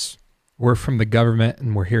statements is, we're from the government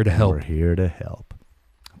and we're here to help. We're here to help.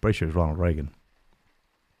 I'm pretty sure it's Ronald Reagan.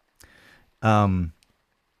 Well,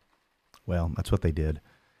 that's what they did.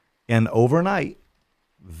 And overnight,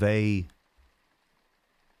 they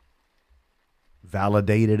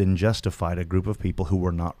validated and justified a group of people who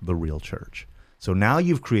were not the real church. So now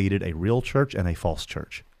you've created a real church and a false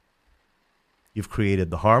church. You've created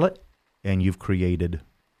the harlot, and you've created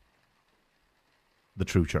the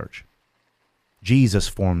true church. Jesus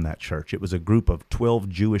formed that church. It was a group of 12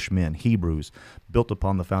 Jewish men, Hebrews, built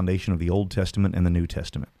upon the foundation of the Old Testament and the New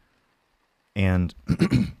Testament. And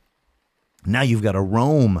Now you've got a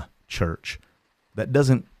Rome church that does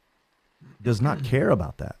not care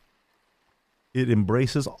about that. It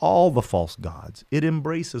embraces all the false gods. It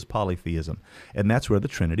embraces polytheism. And that's where the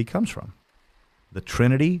Trinity comes from. The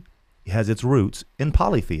Trinity has its roots in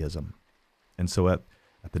polytheism. And so at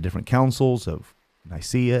the different councils of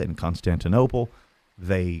Nicaea and Constantinople,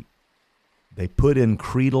 they put in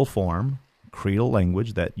creedal form, creedal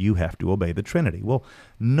language, that you have to obey the Trinity. Well,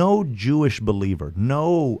 no Jewish believer,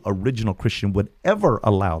 no original Christian would ever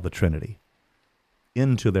allow the Trinity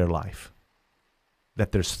into their life.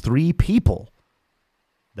 That there's three people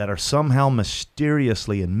that are somehow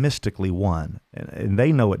mysteriously and mystically one. And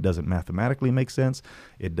they know it doesn't mathematically make sense.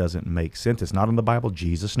 It doesn't make sense. It's not in the Bible.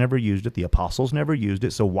 Jesus never used it. The apostles never used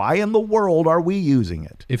it. So why in the world are we using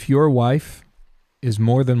it? If your wife is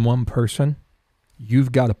more than one person,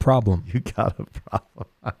 you've got a problem. You got a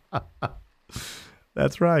problem.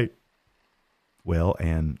 That's right. Well,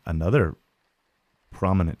 and another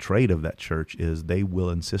prominent trait of that church is they will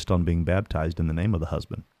insist on being baptized in the name of the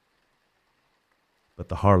husband. But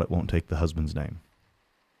the harlot won't take the husband's name.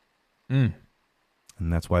 And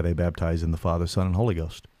that's why they baptize in the Father, Son, and Holy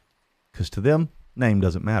Ghost. Because to them, name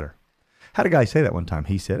doesn't matter. Had a guy say that one time.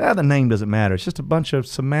 He said, the name doesn't matter. It's just a bunch of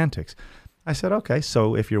semantics. I said, okay,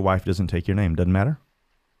 so if your wife doesn't take your name, doesn't matter?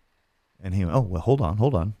 And he went, oh, well, hold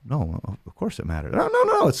on. No, of course it matters.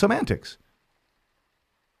 No, it's semantics.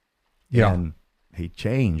 Yeah. And he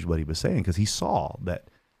changed what he was saying because he saw that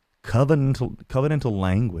covenantal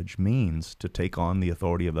language means to take on the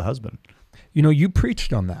authority of the husband. You know, you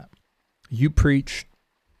preached on that. You preached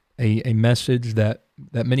a message that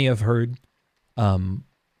many have heard,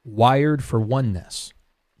 wired for oneness.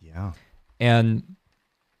 Yeah. And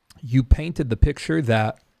you painted the picture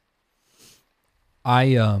that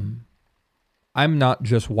I'm not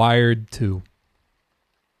just wired to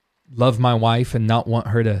love my wife and not want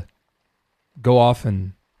her to go off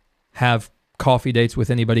and have coffee dates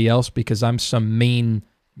with anybody else because I'm some mean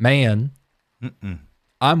man.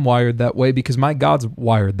 I'm wired that way because my God's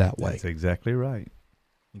wired that way. That's exactly right.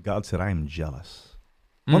 God said, I am jealous.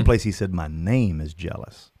 One place he said, my name is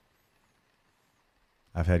jealous.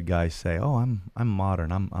 I've had guys say, oh, I'm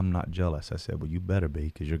modern. I'm not jealous. I said, well, you better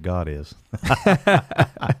be because your God is.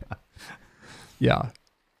 Yeah.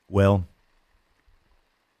 Well,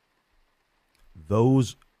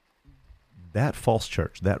 that false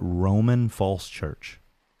church, that Roman false church,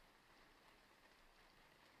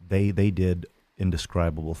 they did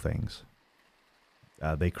indescribable things.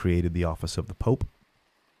 They created the office of the Pope.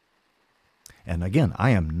 And again, I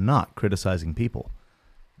am not criticizing people.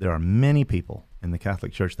 There are many people in the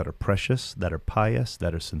Catholic Church that are precious, that are pious,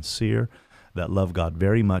 that are sincere, that love God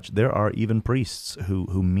very much. There are even priests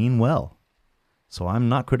who mean well. So I'm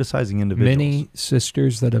not criticizing individuals. Many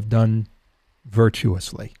sisters that have done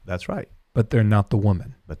virtuously. That's right. But they're not the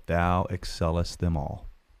woman. But thou excellest them all.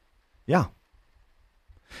 Yeah.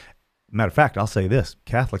 Matter of fact, I'll say this.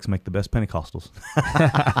 Catholics make the best Pentecostals.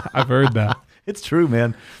 I've heard that. It's true,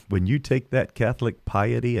 man. When you take that Catholic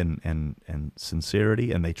piety and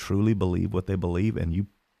sincerity, and they truly believe what they believe, and you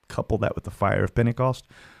couple that with the fire of Pentecost,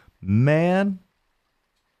 man,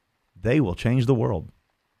 they will change the world.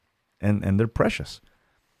 And they're precious.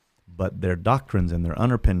 But their doctrines and their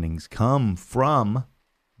underpinnings come from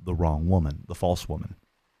the wrong woman, the false woman.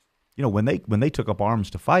 You know, when they took up arms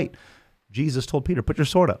to fight, Jesus told Peter, put your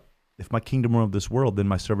sword up. If my kingdom were of this world, then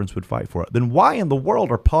my servants would fight for it. Then why in the world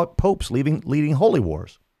are popes leading holy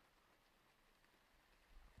wars?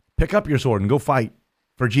 Pick up your sword and go fight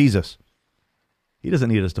for Jesus. He doesn't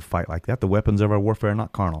need us to fight like that. The weapons of our warfare are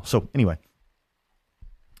not carnal. So anyway,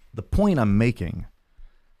 the point I'm making,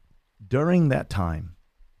 during that time,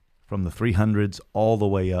 from the 300s all the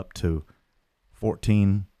way up to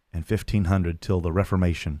 14 and 1500 till the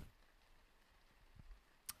Reformation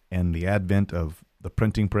and the advent of the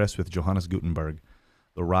printing press with Johannes Gutenberg,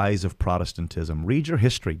 the rise of Protestantism. Read your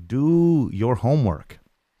history. Do your homework.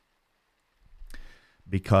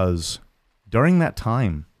 Because during that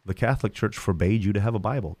time, the Catholic Church forbade you to have a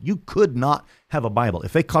Bible. You could not have a Bible.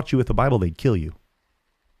 If they caught you with a Bible, they'd kill you.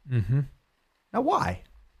 Mm-hmm. Now, why?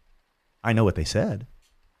 I know what they said.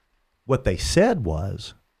 What they said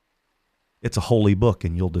was, it's a holy book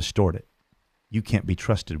and you'll distort it. You can't be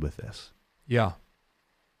trusted with this. Yeah.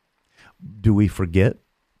 Do we forget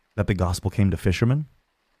that the gospel came to fishermen?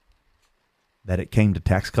 That it came to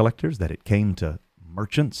tax collectors? That it came to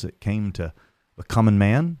merchants? It came to the common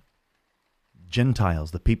man?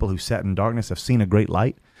 Gentiles, the people who sat in darkness, have seen a great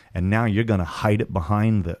light, and now you're going to hide it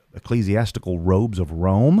behind the ecclesiastical robes of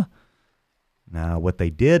Rome? Now, what they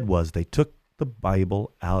did was they took the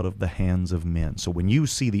Bible out of the hands of men. So when you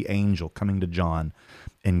see the angel coming to John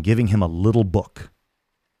and giving him a little book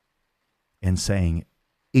and saying,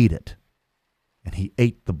 eat it, and he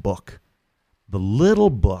ate the book, the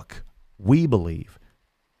little book, we believe,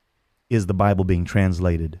 is the Bible being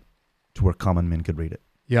translated to where common men could read it.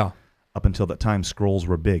 Yeah. Up until that time, scrolls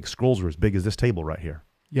were big. Scrolls were as big as this table right here.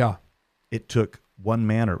 Yeah. It took one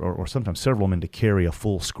man or sometimes several men to carry a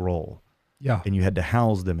full scroll. Yeah. And you had to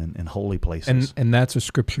house them in holy places. And that's a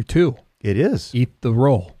scripture too. It is. Eat the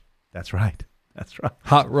roll. That's right. That's right.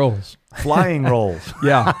 Hot rolls. Flying rolls.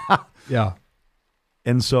 Yeah. Yeah.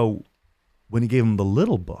 And so when he gave him the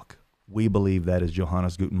little book, we believe that is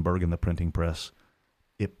Johannes Gutenberg and the printing press.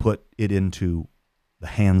 It put it into the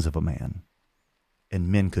hands of a man, and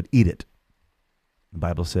men could eat it. The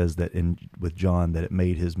Bible says that with John that it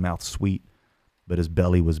made his mouth sweet, but his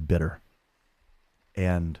belly was bitter.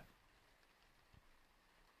 And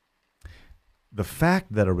the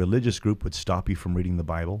fact that a religious group would stop you from reading the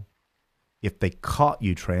Bible, if they caught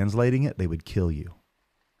you translating it, they would kill you.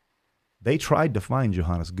 They tried to find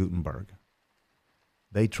Johannes Gutenberg.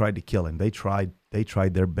 They tried to kill him. They tried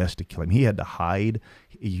their best to kill him. He had to hide.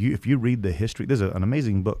 If you read the history, there's an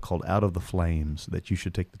amazing book called Out of the Flames that you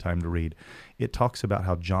should take the time to read. It talks about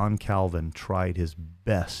how John Calvin tried his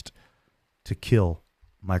best to kill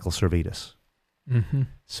Michael Servetus. Mm-hmm.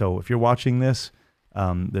 So if you're watching this,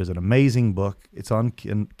 there's an amazing book. It's on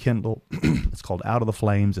Kindle. It's called Out of the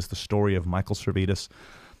Flames. It's the story of Michael Servetus,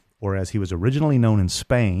 or as he was originally known in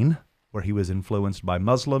Spain, where he was influenced by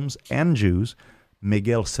Muslims and Jews,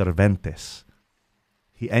 Miguel Cervantes.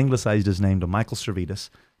 He anglicized his name to Michael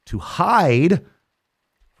Servetus to hide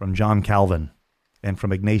from John Calvin and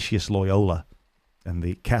from Ignatius Loyola and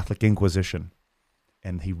the Catholic Inquisition.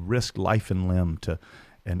 And he risked life and limb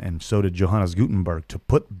and so did Johannes Gutenberg, to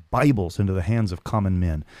put Bibles into the hands of common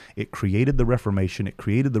men. It created the Reformation. It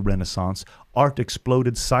created the Renaissance. Art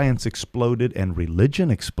exploded, science exploded, and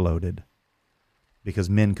religion exploded because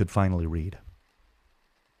men could finally read.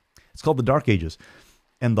 It's called the Dark Ages.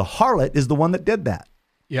 And the harlot is the one that did that.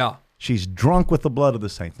 Yeah. She's drunk with the blood of the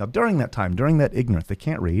saints. Now, during that time, during that ignorance, they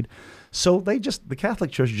can't read. So the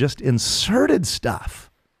Catholic Church just inserted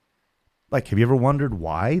stuff. Like, have you ever wondered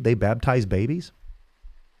why they baptize babies?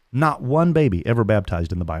 Not one baby ever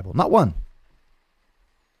baptized in the Bible. Not one.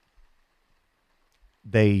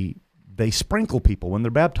 They sprinkle people when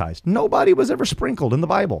they're baptized. Nobody was ever sprinkled in the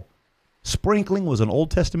Bible. Sprinkling was an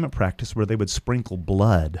Old Testament practice where they would sprinkle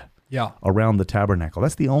blood around the tabernacle.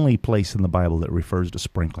 That's the only place in the Bible that refers to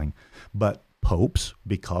sprinkling. But popes,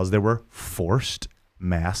 because there were forced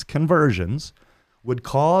mass conversions, would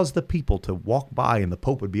cause the people to walk by, and the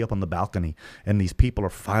Pope would be up on the balcony, and these people are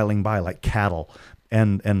filing by like cattle.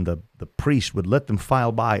 And the priest would let them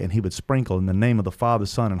file by, and he would sprinkle in the name of the Father,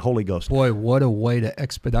 Son, and Holy Ghost. Boy, what a way to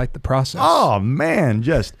expedite the process. Oh, man,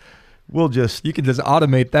 we'll just... You can just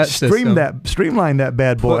automate that system. Streamline that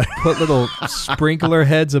bad boy. Put little sprinkler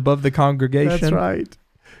heads above the congregation. That's right.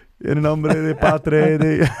 In nombre de Padre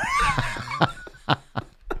de...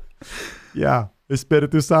 Yeah.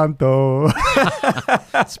 Espiritu Santo.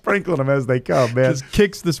 Sprinkling them as they come, man. Just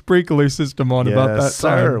kicks the sprinkler system on about that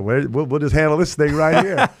sir. time. We'll just handle this thing right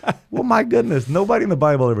here. Well, my goodness, nobody in the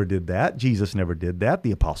Bible ever did that. Jesus never did that.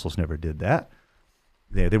 The apostles never did that.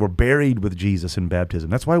 They were buried with Jesus in baptism.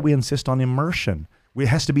 That's why we insist on immersion. It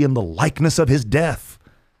has to be in the likeness of his death.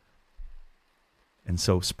 And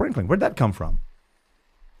so sprinkling, where'd that come from?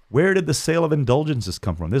 Where did the sale of indulgences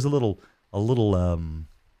come from? There's a little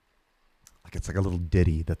it's like a little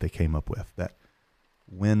ditty that they came up with that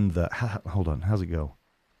hold on, how's it go?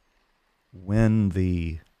 When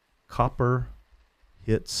the copper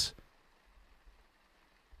hits,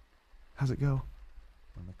 how's it go?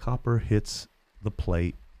 When the copper hits the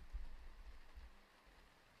plate,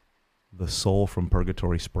 the soul from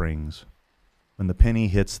purgatory springs. When the penny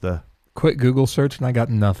hits the... Quick Google search and I got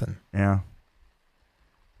nothing. Yeah.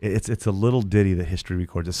 It's a little ditty that history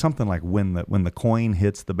records. It's something like when the coin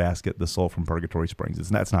hits the basket, the soul from purgatory springs.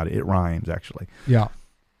 That's not it. It rhymes, actually. Yeah.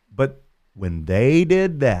 But when they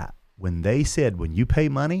did that, when they said, when you pay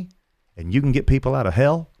money and you can get people out of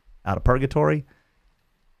hell, out of purgatory,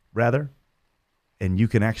 rather, and you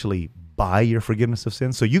can actually buy your forgiveness of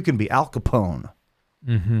sins, so you can be Al Capone.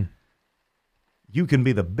 Mm-hmm. You can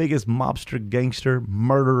be the biggest mobster, gangster,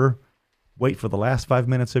 murderer, wait for the last 5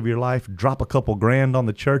 minutes of your life, drop a couple grand on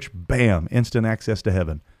the church, bam, instant access to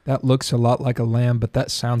heaven. That looks a lot like a lamb, but that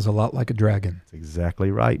sounds a lot like a dragon. That's exactly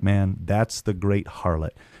right, man. That's the great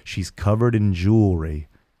harlot. She's covered in jewelry,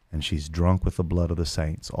 and she's drunk with the blood of the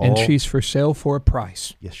saints. And she's for sale for a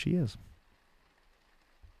price. Yes, she is.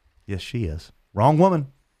 Yes, she is. Wrong woman.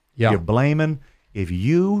 Yeah. You're blaming. If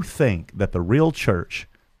you think that the real church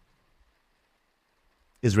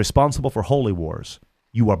is responsible for holy wars,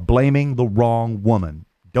 you are blaming the wrong woman.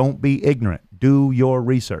 Don't be ignorant. Do your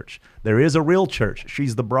research. There is a real church.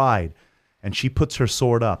 She's the bride. And she puts her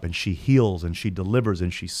sword up, and she heals, and she delivers,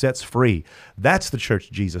 and she sets free. That's the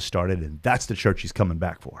church Jesus started, and that's the church he's coming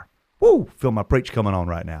back for. Woo! Feel my preach coming on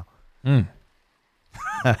right now.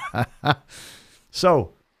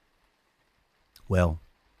 So, well,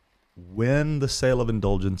 when the sale of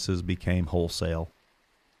indulgences became wholesale,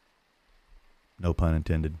 no pun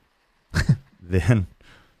intended, then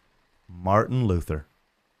Martin Luther,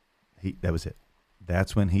 that was it.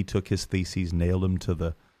 That's when he took his theses, nailed them to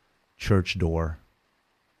the church door.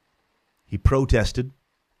 He protested,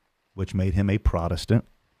 which made him a Protestant.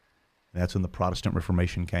 That's when the Protestant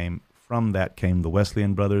Reformation came. From that came the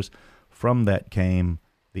Wesleyan brothers. From that came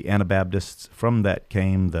the Anabaptists. From that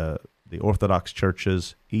came the Orthodox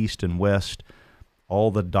churches, East and West, all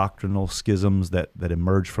the doctrinal schisms that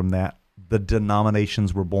emerged from that. The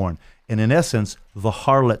denominations were born. And in essence, the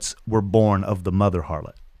harlots were born of the mother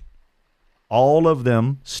harlot. All of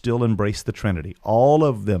them still embrace the Trinity. All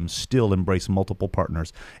of them still embrace multiple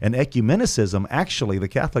partners. And ecumenicism, actually, the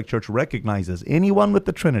Catholic Church recognizes anyone with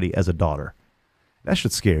the Trinity as a daughter. That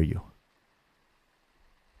should scare you.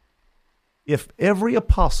 If every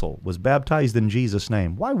apostle was baptized in Jesus'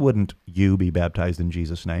 name, why wouldn't you be baptized in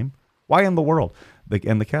Jesus' name? Why in the world?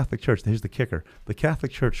 And the Catholic Church, here's the kicker. The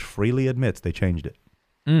Catholic Church freely admits they changed it.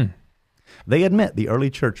 They admit the early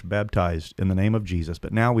church baptized in the name of Jesus,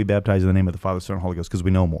 but now we baptize in the name of the Father, Son, and Holy Ghost because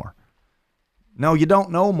we know more. No, you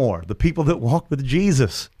don't know more. The people that walk with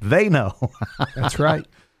Jesus, they know. That's right.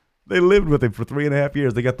 They lived with him for 3.5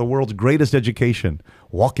 years. They got the world's greatest education,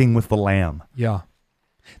 walking with the Lamb. Yeah.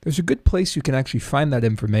 There's a good place you can actually find that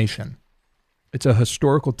information. It's a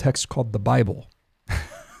historical text called the Bible.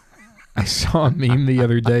 I saw a meme the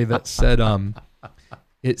other day that said,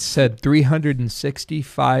 it said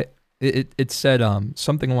 365, it said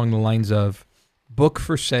something along the lines of book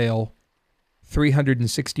for sale,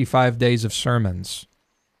 365 days of sermons,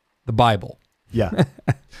 the Bible. Yeah.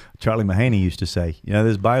 Charlie Mahaney used to say,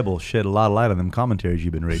 this Bible shed a lot of light on them commentaries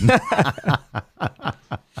you've been reading.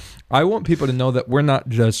 I want people to know that we're not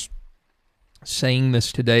just saying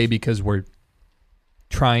this today because we're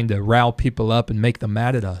trying to rile people up and make them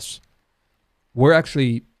mad at us. We're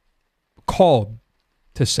actually called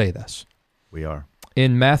to say this. We are.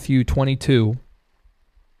 In Matthew 22,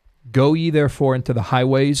 go ye therefore into the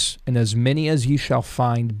highways, and as many as ye shall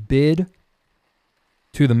find, bid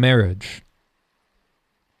to the marriage.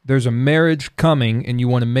 There's a marriage coming, and you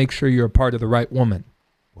want to make sure you're a part of the right woman.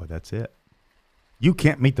 Boy, that's it. You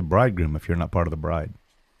can't meet the bridegroom if you're not part of the bride.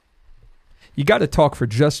 You got to talk for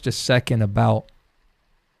just a second about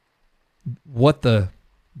what the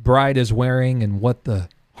bride is wearing and what the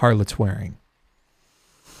harlot's wearing.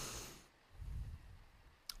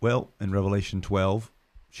 Well, in Revelation 12,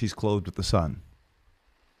 she's clothed with the sun.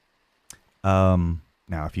 Now,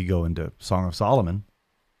 if you go into Song of Solomon,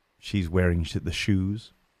 she's wearing the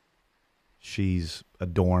shoes. She's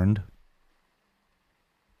adorned.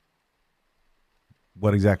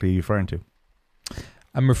 What exactly are you referring to?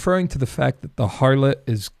 I'm referring to the fact that the harlot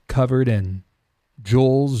is covered in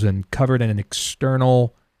jewels and covered in an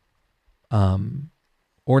external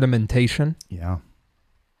ornamentation. Yeah.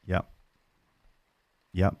 Yep.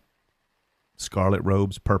 Yep. Scarlet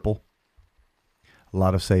robes, purple. A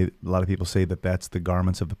lot of people say that that's the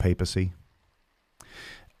garments of the papacy.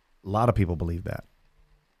 A lot of people believe that.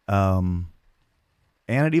 And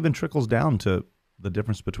it even trickles down to the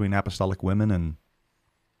difference between apostolic women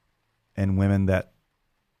and women that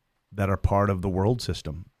are part of the world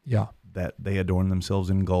system. Yeah. That they adorn themselves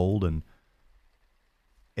in gold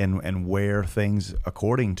and wear things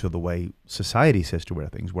according to the way society says to wear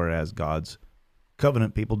things, whereas God's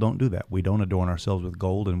covenant people don't do that. We don't adorn ourselves with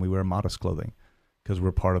gold, and we wear modest clothing because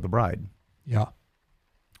we're part of the bride. Yeah.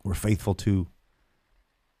 We're faithful to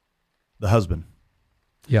the husband.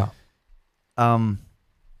 Yeah.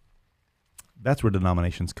 That's where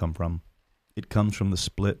denominations come from. It comes from the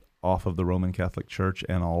split off of the Roman Catholic Church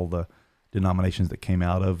and all the denominations that came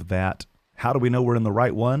out of that. How do we know we're in the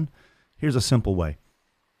right one? Here's a simple way.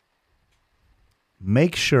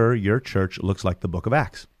 Make sure your church looks like the book of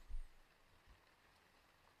Acts.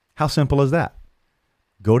 How simple is that?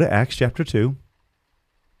 Go to Acts chapter 2.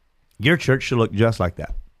 Your church should look just like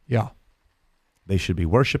that. Yeah. They should be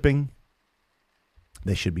worshiping.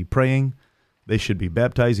 They should be praying. They should be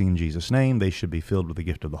baptizing in Jesus' name. They should be filled with the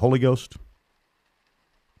gift of the Holy Ghost.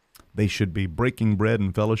 They should be breaking bread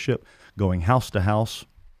and fellowship, going house to house,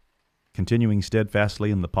 continuing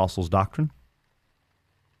steadfastly in the apostles' doctrine.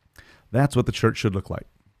 That's what the church should look like.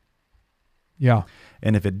 Yeah.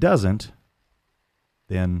 And if it doesn't,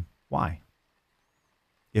 then why?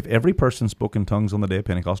 If every person spoke in tongues on the day of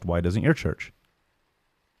Pentecost, why doesn't your church?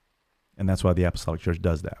 And that's why the Apostolic Church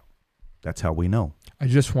does that. That's how we know. I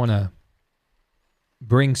just want to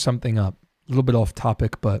bring something up, a little bit off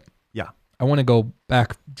topic, but Yeah. I want to go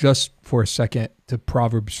back just for a second to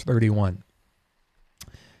Proverbs 31.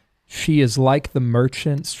 She is like the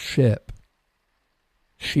merchant's ship.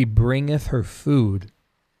 She bringeth her food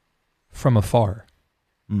from afar.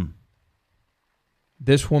 Mm.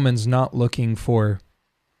 This woman's not looking for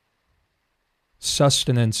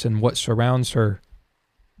sustenance in what surrounds her.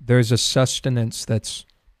 There's a sustenance that's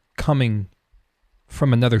coming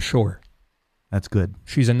from another shore. That's good.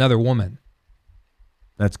 She's another woman.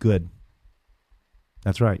 That's good.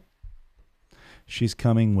 That's right. She's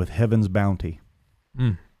coming with heaven's bounty.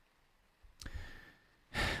 Mm.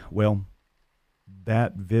 Well,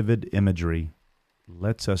 that vivid imagery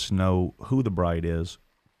lets us know who the bride is,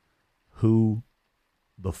 who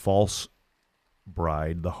the false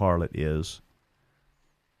bride, the harlot, is.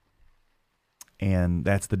 And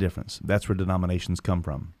that's the difference. That's where denominations come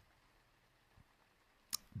from.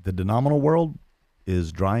 The denominational world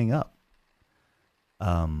is drying up.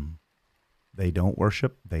 They don't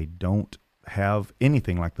worship. They don't have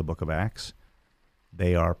anything like the Book of Acts.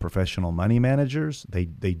 They are professional money managers. They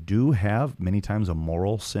do have many times a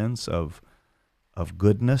moral sense of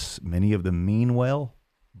goodness. Many of them mean well,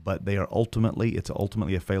 but it's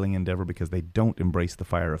ultimately a failing endeavor because they don't embrace the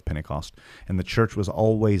fire of Pentecost. And the church was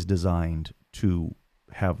always designed to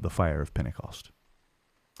have the fire of Pentecost.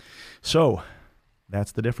 So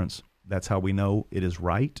that's the difference. That's how we know it is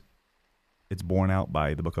right. It's borne out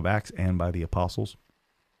by the Book of Acts and by the apostles.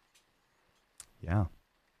 Yeah.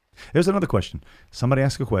 There's another question. Somebody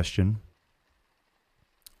asked a question.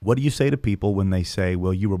 What do you say to people when they say,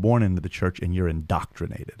 well, you were born into the church and you're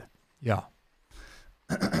indoctrinated? Yeah.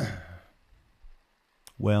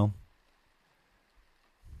 Well,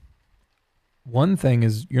 one thing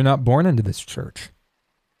is you're not born into this church.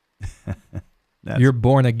 You're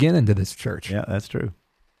born again into this church. Yeah, that's true.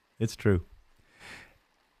 It's true.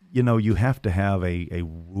 You know, you have to have a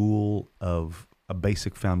rule of a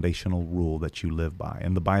basic foundational rule that you live by.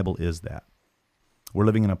 And the Bible is that. We're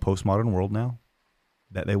living in a postmodern world now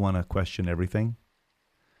that they want to question everything.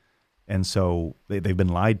 And so they've been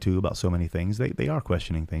lied to about so many things. They are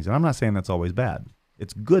questioning things. And I'm not saying that's always bad.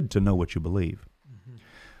 It's good to know what you believe. Mm-hmm.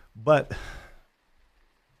 But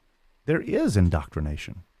there is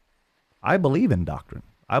indoctrination. I believe in doctrine.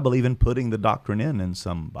 I believe in putting the doctrine into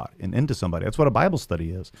somebody. That's what a Bible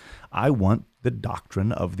study is. I want the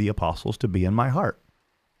doctrine of the apostles to be in my heart.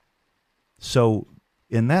 So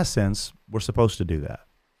in that sense, we're supposed to do that.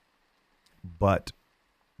 But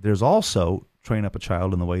there's also train up a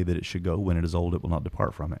child in the way that it should go. When it is old, it will not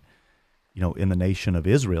depart from it. You know, in the nation of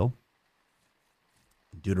Israel,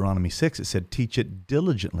 Deuteronomy 6, it said, teach it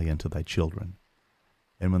diligently unto thy children.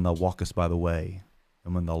 And when thou walkest by the way,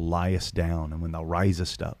 and when thou liest down, and when thou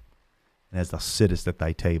risest up, and as thou sittest at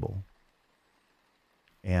thy table,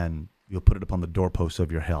 and you'll put it upon the doorposts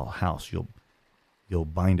of your house. You'll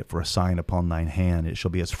bind it for a sign upon thine hand. It shall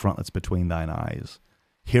be as frontlets between thine eyes.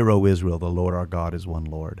 Hear, O Israel, the Lord our God is one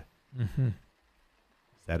Lord. Mm-hmm.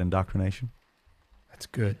 Is that indoctrination? That's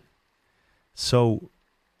good. So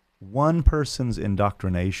one person's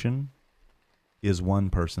indoctrination is one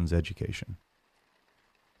person's education.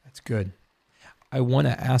 That's good. I want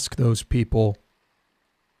to ask those people,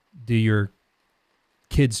 do your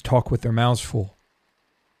kids talk with their mouths full?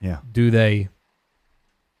 Yeah. Do they?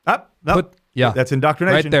 Yeah. That's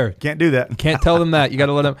indoctrination. Right there. Can't do that. Can't tell them that. You got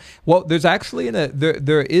to let them. Well, there's actually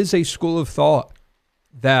there is a school of thought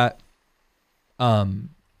that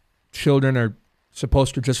children are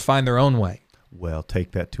supposed to just find their own way. Well,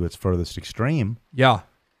 take that to its furthest extreme. Yeah.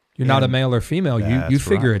 You're not a male or female. You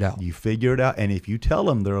figure it out. You figure it out. And if you tell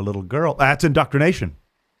them they're a little girl, that's indoctrination.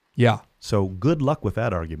 Yeah. So good luck with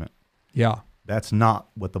that argument. Yeah. That's not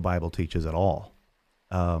what the Bible teaches at all.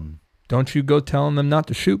 Don't you go telling them not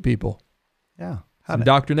to shoot people. Yeah.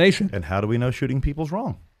 Indoctrination. And how do we know shooting people's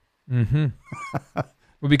wrong? Mm-hmm.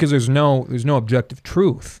 Well, because there's no objective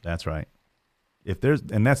truth. That's right.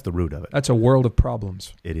 And that's the root of it. That's a world of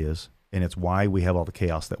problems. It is. And it's why we have all the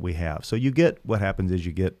chaos that we have. So what happens is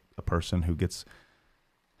you get a person who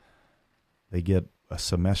they get a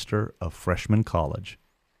semester of freshman college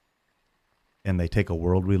and they take a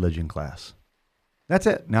world religion class. That's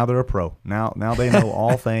it. Now they're a pro. Now they know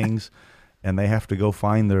all things, and they have to go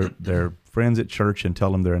find their friends at church and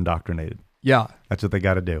tell them they're indoctrinated. Yeah. That's what they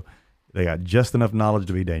got to do. They got just enough knowledge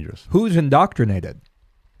to be dangerous. Who's indoctrinated?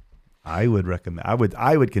 I would recommend.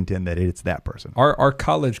 I would contend that it's that person. Our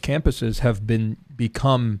college campuses have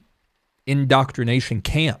become indoctrination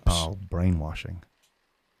camps. Oh, brainwashing.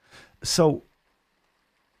 So,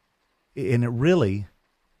 and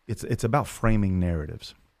it's about framing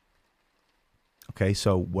narratives. Okay,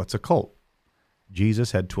 so what's a cult?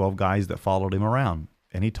 Jesus had 12 guys that followed him around,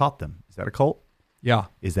 and he taught them. Is that a cult? Yeah.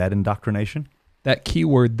 Is that indoctrination? That key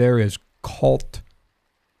word there is cult,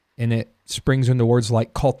 and it springs into words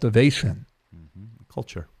like cultivation. Mm-hmm.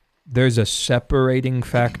 Culture. There's a separating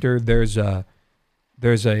factor. There's a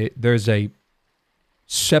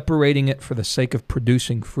separating it for the sake of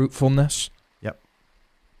producing fruitfulness. Yep.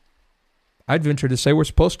 I'd venture to say we're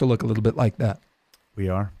supposed to look a little bit like that. We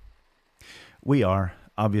are. We are.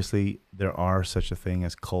 Obviously, there are such a thing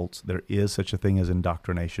as cults. There is such a thing as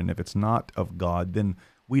indoctrination. If it's not of God, then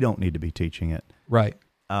we don't need to be teaching it. Right.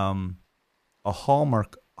 A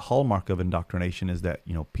hallmark of indoctrination is that,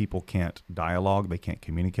 people can't dialogue, they can't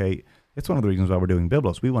communicate. It's one of the reasons why we're doing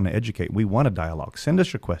Biblos. We want to educate. We want to dialogue. Send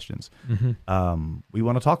us your questions. Mm-hmm. We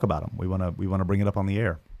want to talk about them. We want to bring it up on the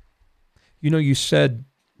air. You said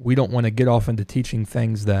we don't want to get off into teaching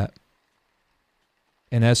things that,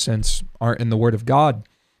 in essence, aren't in the Word of God.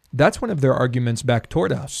 That's one of their arguments back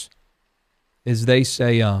toward us, is they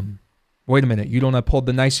say, wait a minute, you don't uphold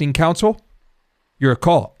the Nicene Council? You're a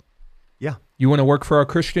cult. Yeah. You want to work for our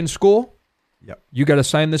Christian school? Yep. You got to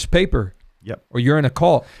sign this paper. Yep. Or you're in a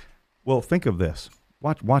cult. Well, think of this.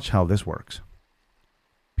 Watch how this works.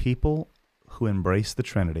 People who embrace the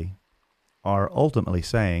Trinity are ultimately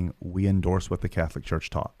saying, we endorse what the Catholic Church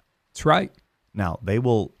taught. That's right. Now, they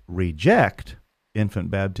will reject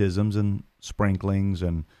infant baptisms and sprinklings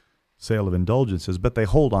and sale of indulgences, but they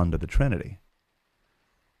hold on to the Trinity.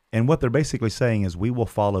 And what they're basically saying is, we will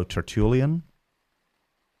follow Tertullian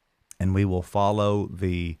and we will follow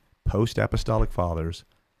the post-apostolic fathers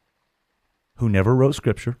who never wrote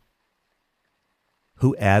Scripture,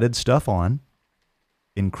 who added stuff on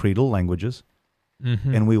in creedal languages,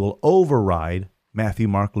 and we will override Matthew,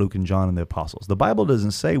 Mark, Luke, and John, and the apostles. The Bible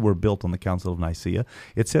doesn't say we're built on the Council of Nicaea.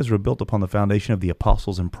 It says we're built upon the foundation of the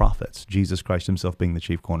apostles and prophets, Jesus Christ himself being the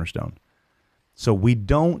chief cornerstone. So we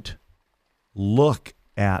don't look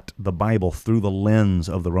at the Bible through the lens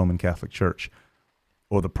of the Roman Catholic Church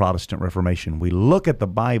or the Protestant Reformation. We look at the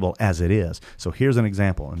Bible as it is. So here's an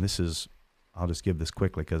example, and I'll just give this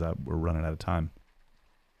quickly because we're running out of time.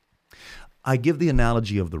 I give the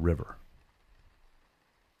analogy of the river.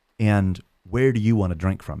 And where do you want to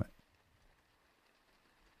drink from it?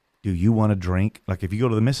 Do you want to drink, like if you go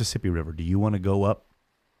to the Mississippi River, do you want to go up?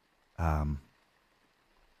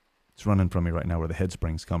 It's running from me right now where the Head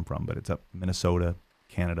Springs come from, but it's up Minnesota,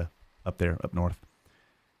 Canada, up there, up north.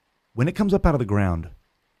 When it comes up out of the ground,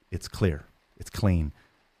 it's clear, it's clean.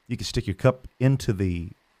 You can stick your cup into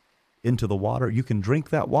the water. You can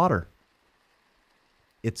drink that water.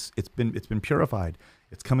 It's been purified.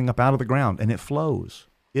 It's coming up out of the ground, and it flows.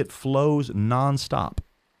 It flows nonstop.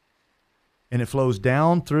 And it flows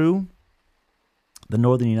down through the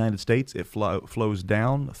northern United States. It flows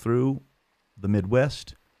down through the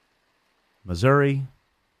Midwest, Missouri,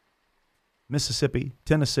 Mississippi,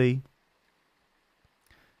 Tennessee,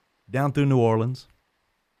 down through New Orleans,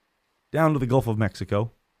 down to the Gulf of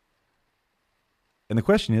Mexico. And the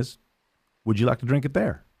question is, would you like to drink it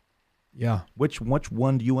there? Yeah. Which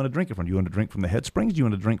one do you want to drink it from? Do you want to drink from the Head Springs? Do you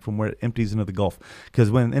want to drink from where it empties into the Gulf?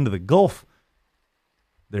 Because when into the Gulf,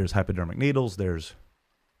 there's hypodermic needles, there's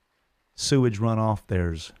sewage runoff,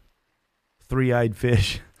 there's three-eyed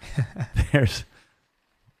fish, there's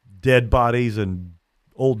dead bodies and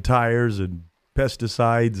old tires and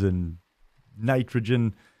pesticides and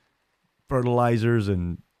nitrogen fertilizers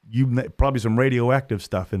and probably some radioactive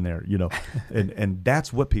stuff in there, and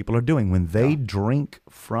that's what people are doing when they drink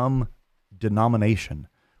from denomination,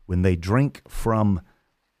 when they drink from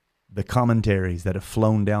the commentaries that have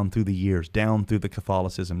flown down through the years, down through the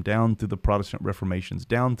Catholicism, down through the Protestant Reformations,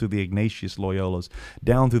 down through the Ignatius Loyolas,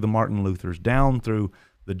 down through the Martin Luthers, down through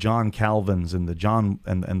the John Calvins and the John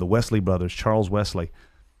and the Wesley brothers, Charles Wesley,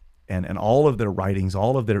 and all of their writings,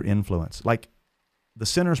 all of their influence. Like the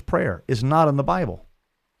sinner's prayer is not in the Bible.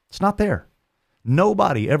 It's not there.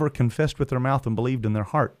 Nobody ever confessed with their mouth and believed in their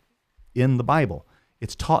heart in the Bible.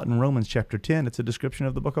 It's taught in Romans chapter 10. It's a description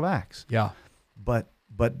of the book of Acts. Yeah.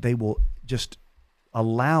 But they will just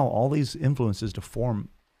allow all these influences to form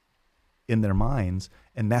in their minds,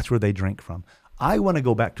 and that's where they drink from. I want to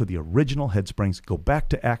go back to the original Head Springs, go back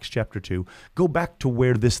to Acts chapter 2, go back to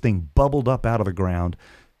where this thing bubbled up out of the ground.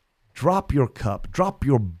 Drop your cup, drop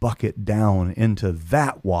your bucket down into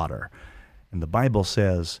that water. And the Bible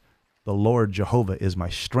says, the Lord Jehovah is my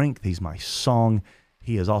strength. He's my song.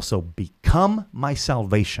 He has also become my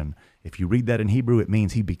salvation. If you read that in Hebrew, it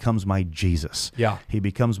means he becomes my Jesus. Yeah. He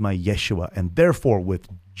becomes my Yeshua. And therefore, with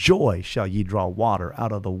joy shall ye draw water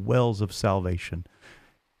out of the wells of salvation.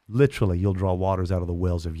 Literally, you'll draw waters out of the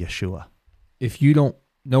wells of Yeshua. If you don't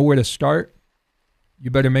know where to start, you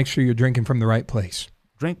better make sure you're drinking from the right place.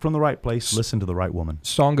 Drink from the right place. Listen to the right woman.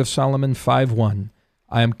 Song of Solomon 5:1.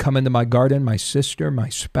 I am come into my garden, my sister, my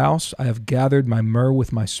spouse. I have gathered my myrrh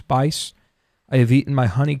with my spice. I have eaten my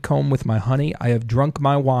honeycomb with my honey. I have drunk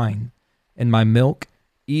my wine and my milk.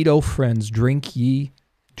 Eat, O friends, drink ye.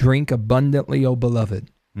 Drink abundantly, O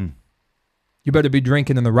beloved. You better be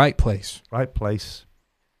drinking in the right place. Right place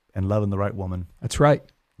and loving the right woman. That's right.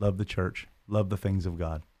 Love the church. Love the things of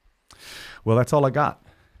God. Well, that's all I got.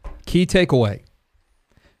 Key takeaway.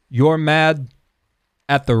 You're mad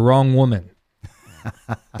at the wrong woman.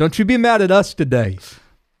 Don't you be mad at us today. If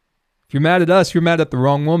you're mad at us, you're mad at the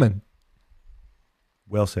wrong woman.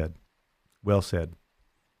 Well said. Well said.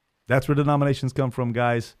 That's where denominations come from,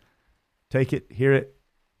 guys. Take it, hear it,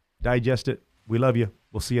 digest it. We love you.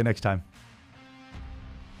 We'll see you next time.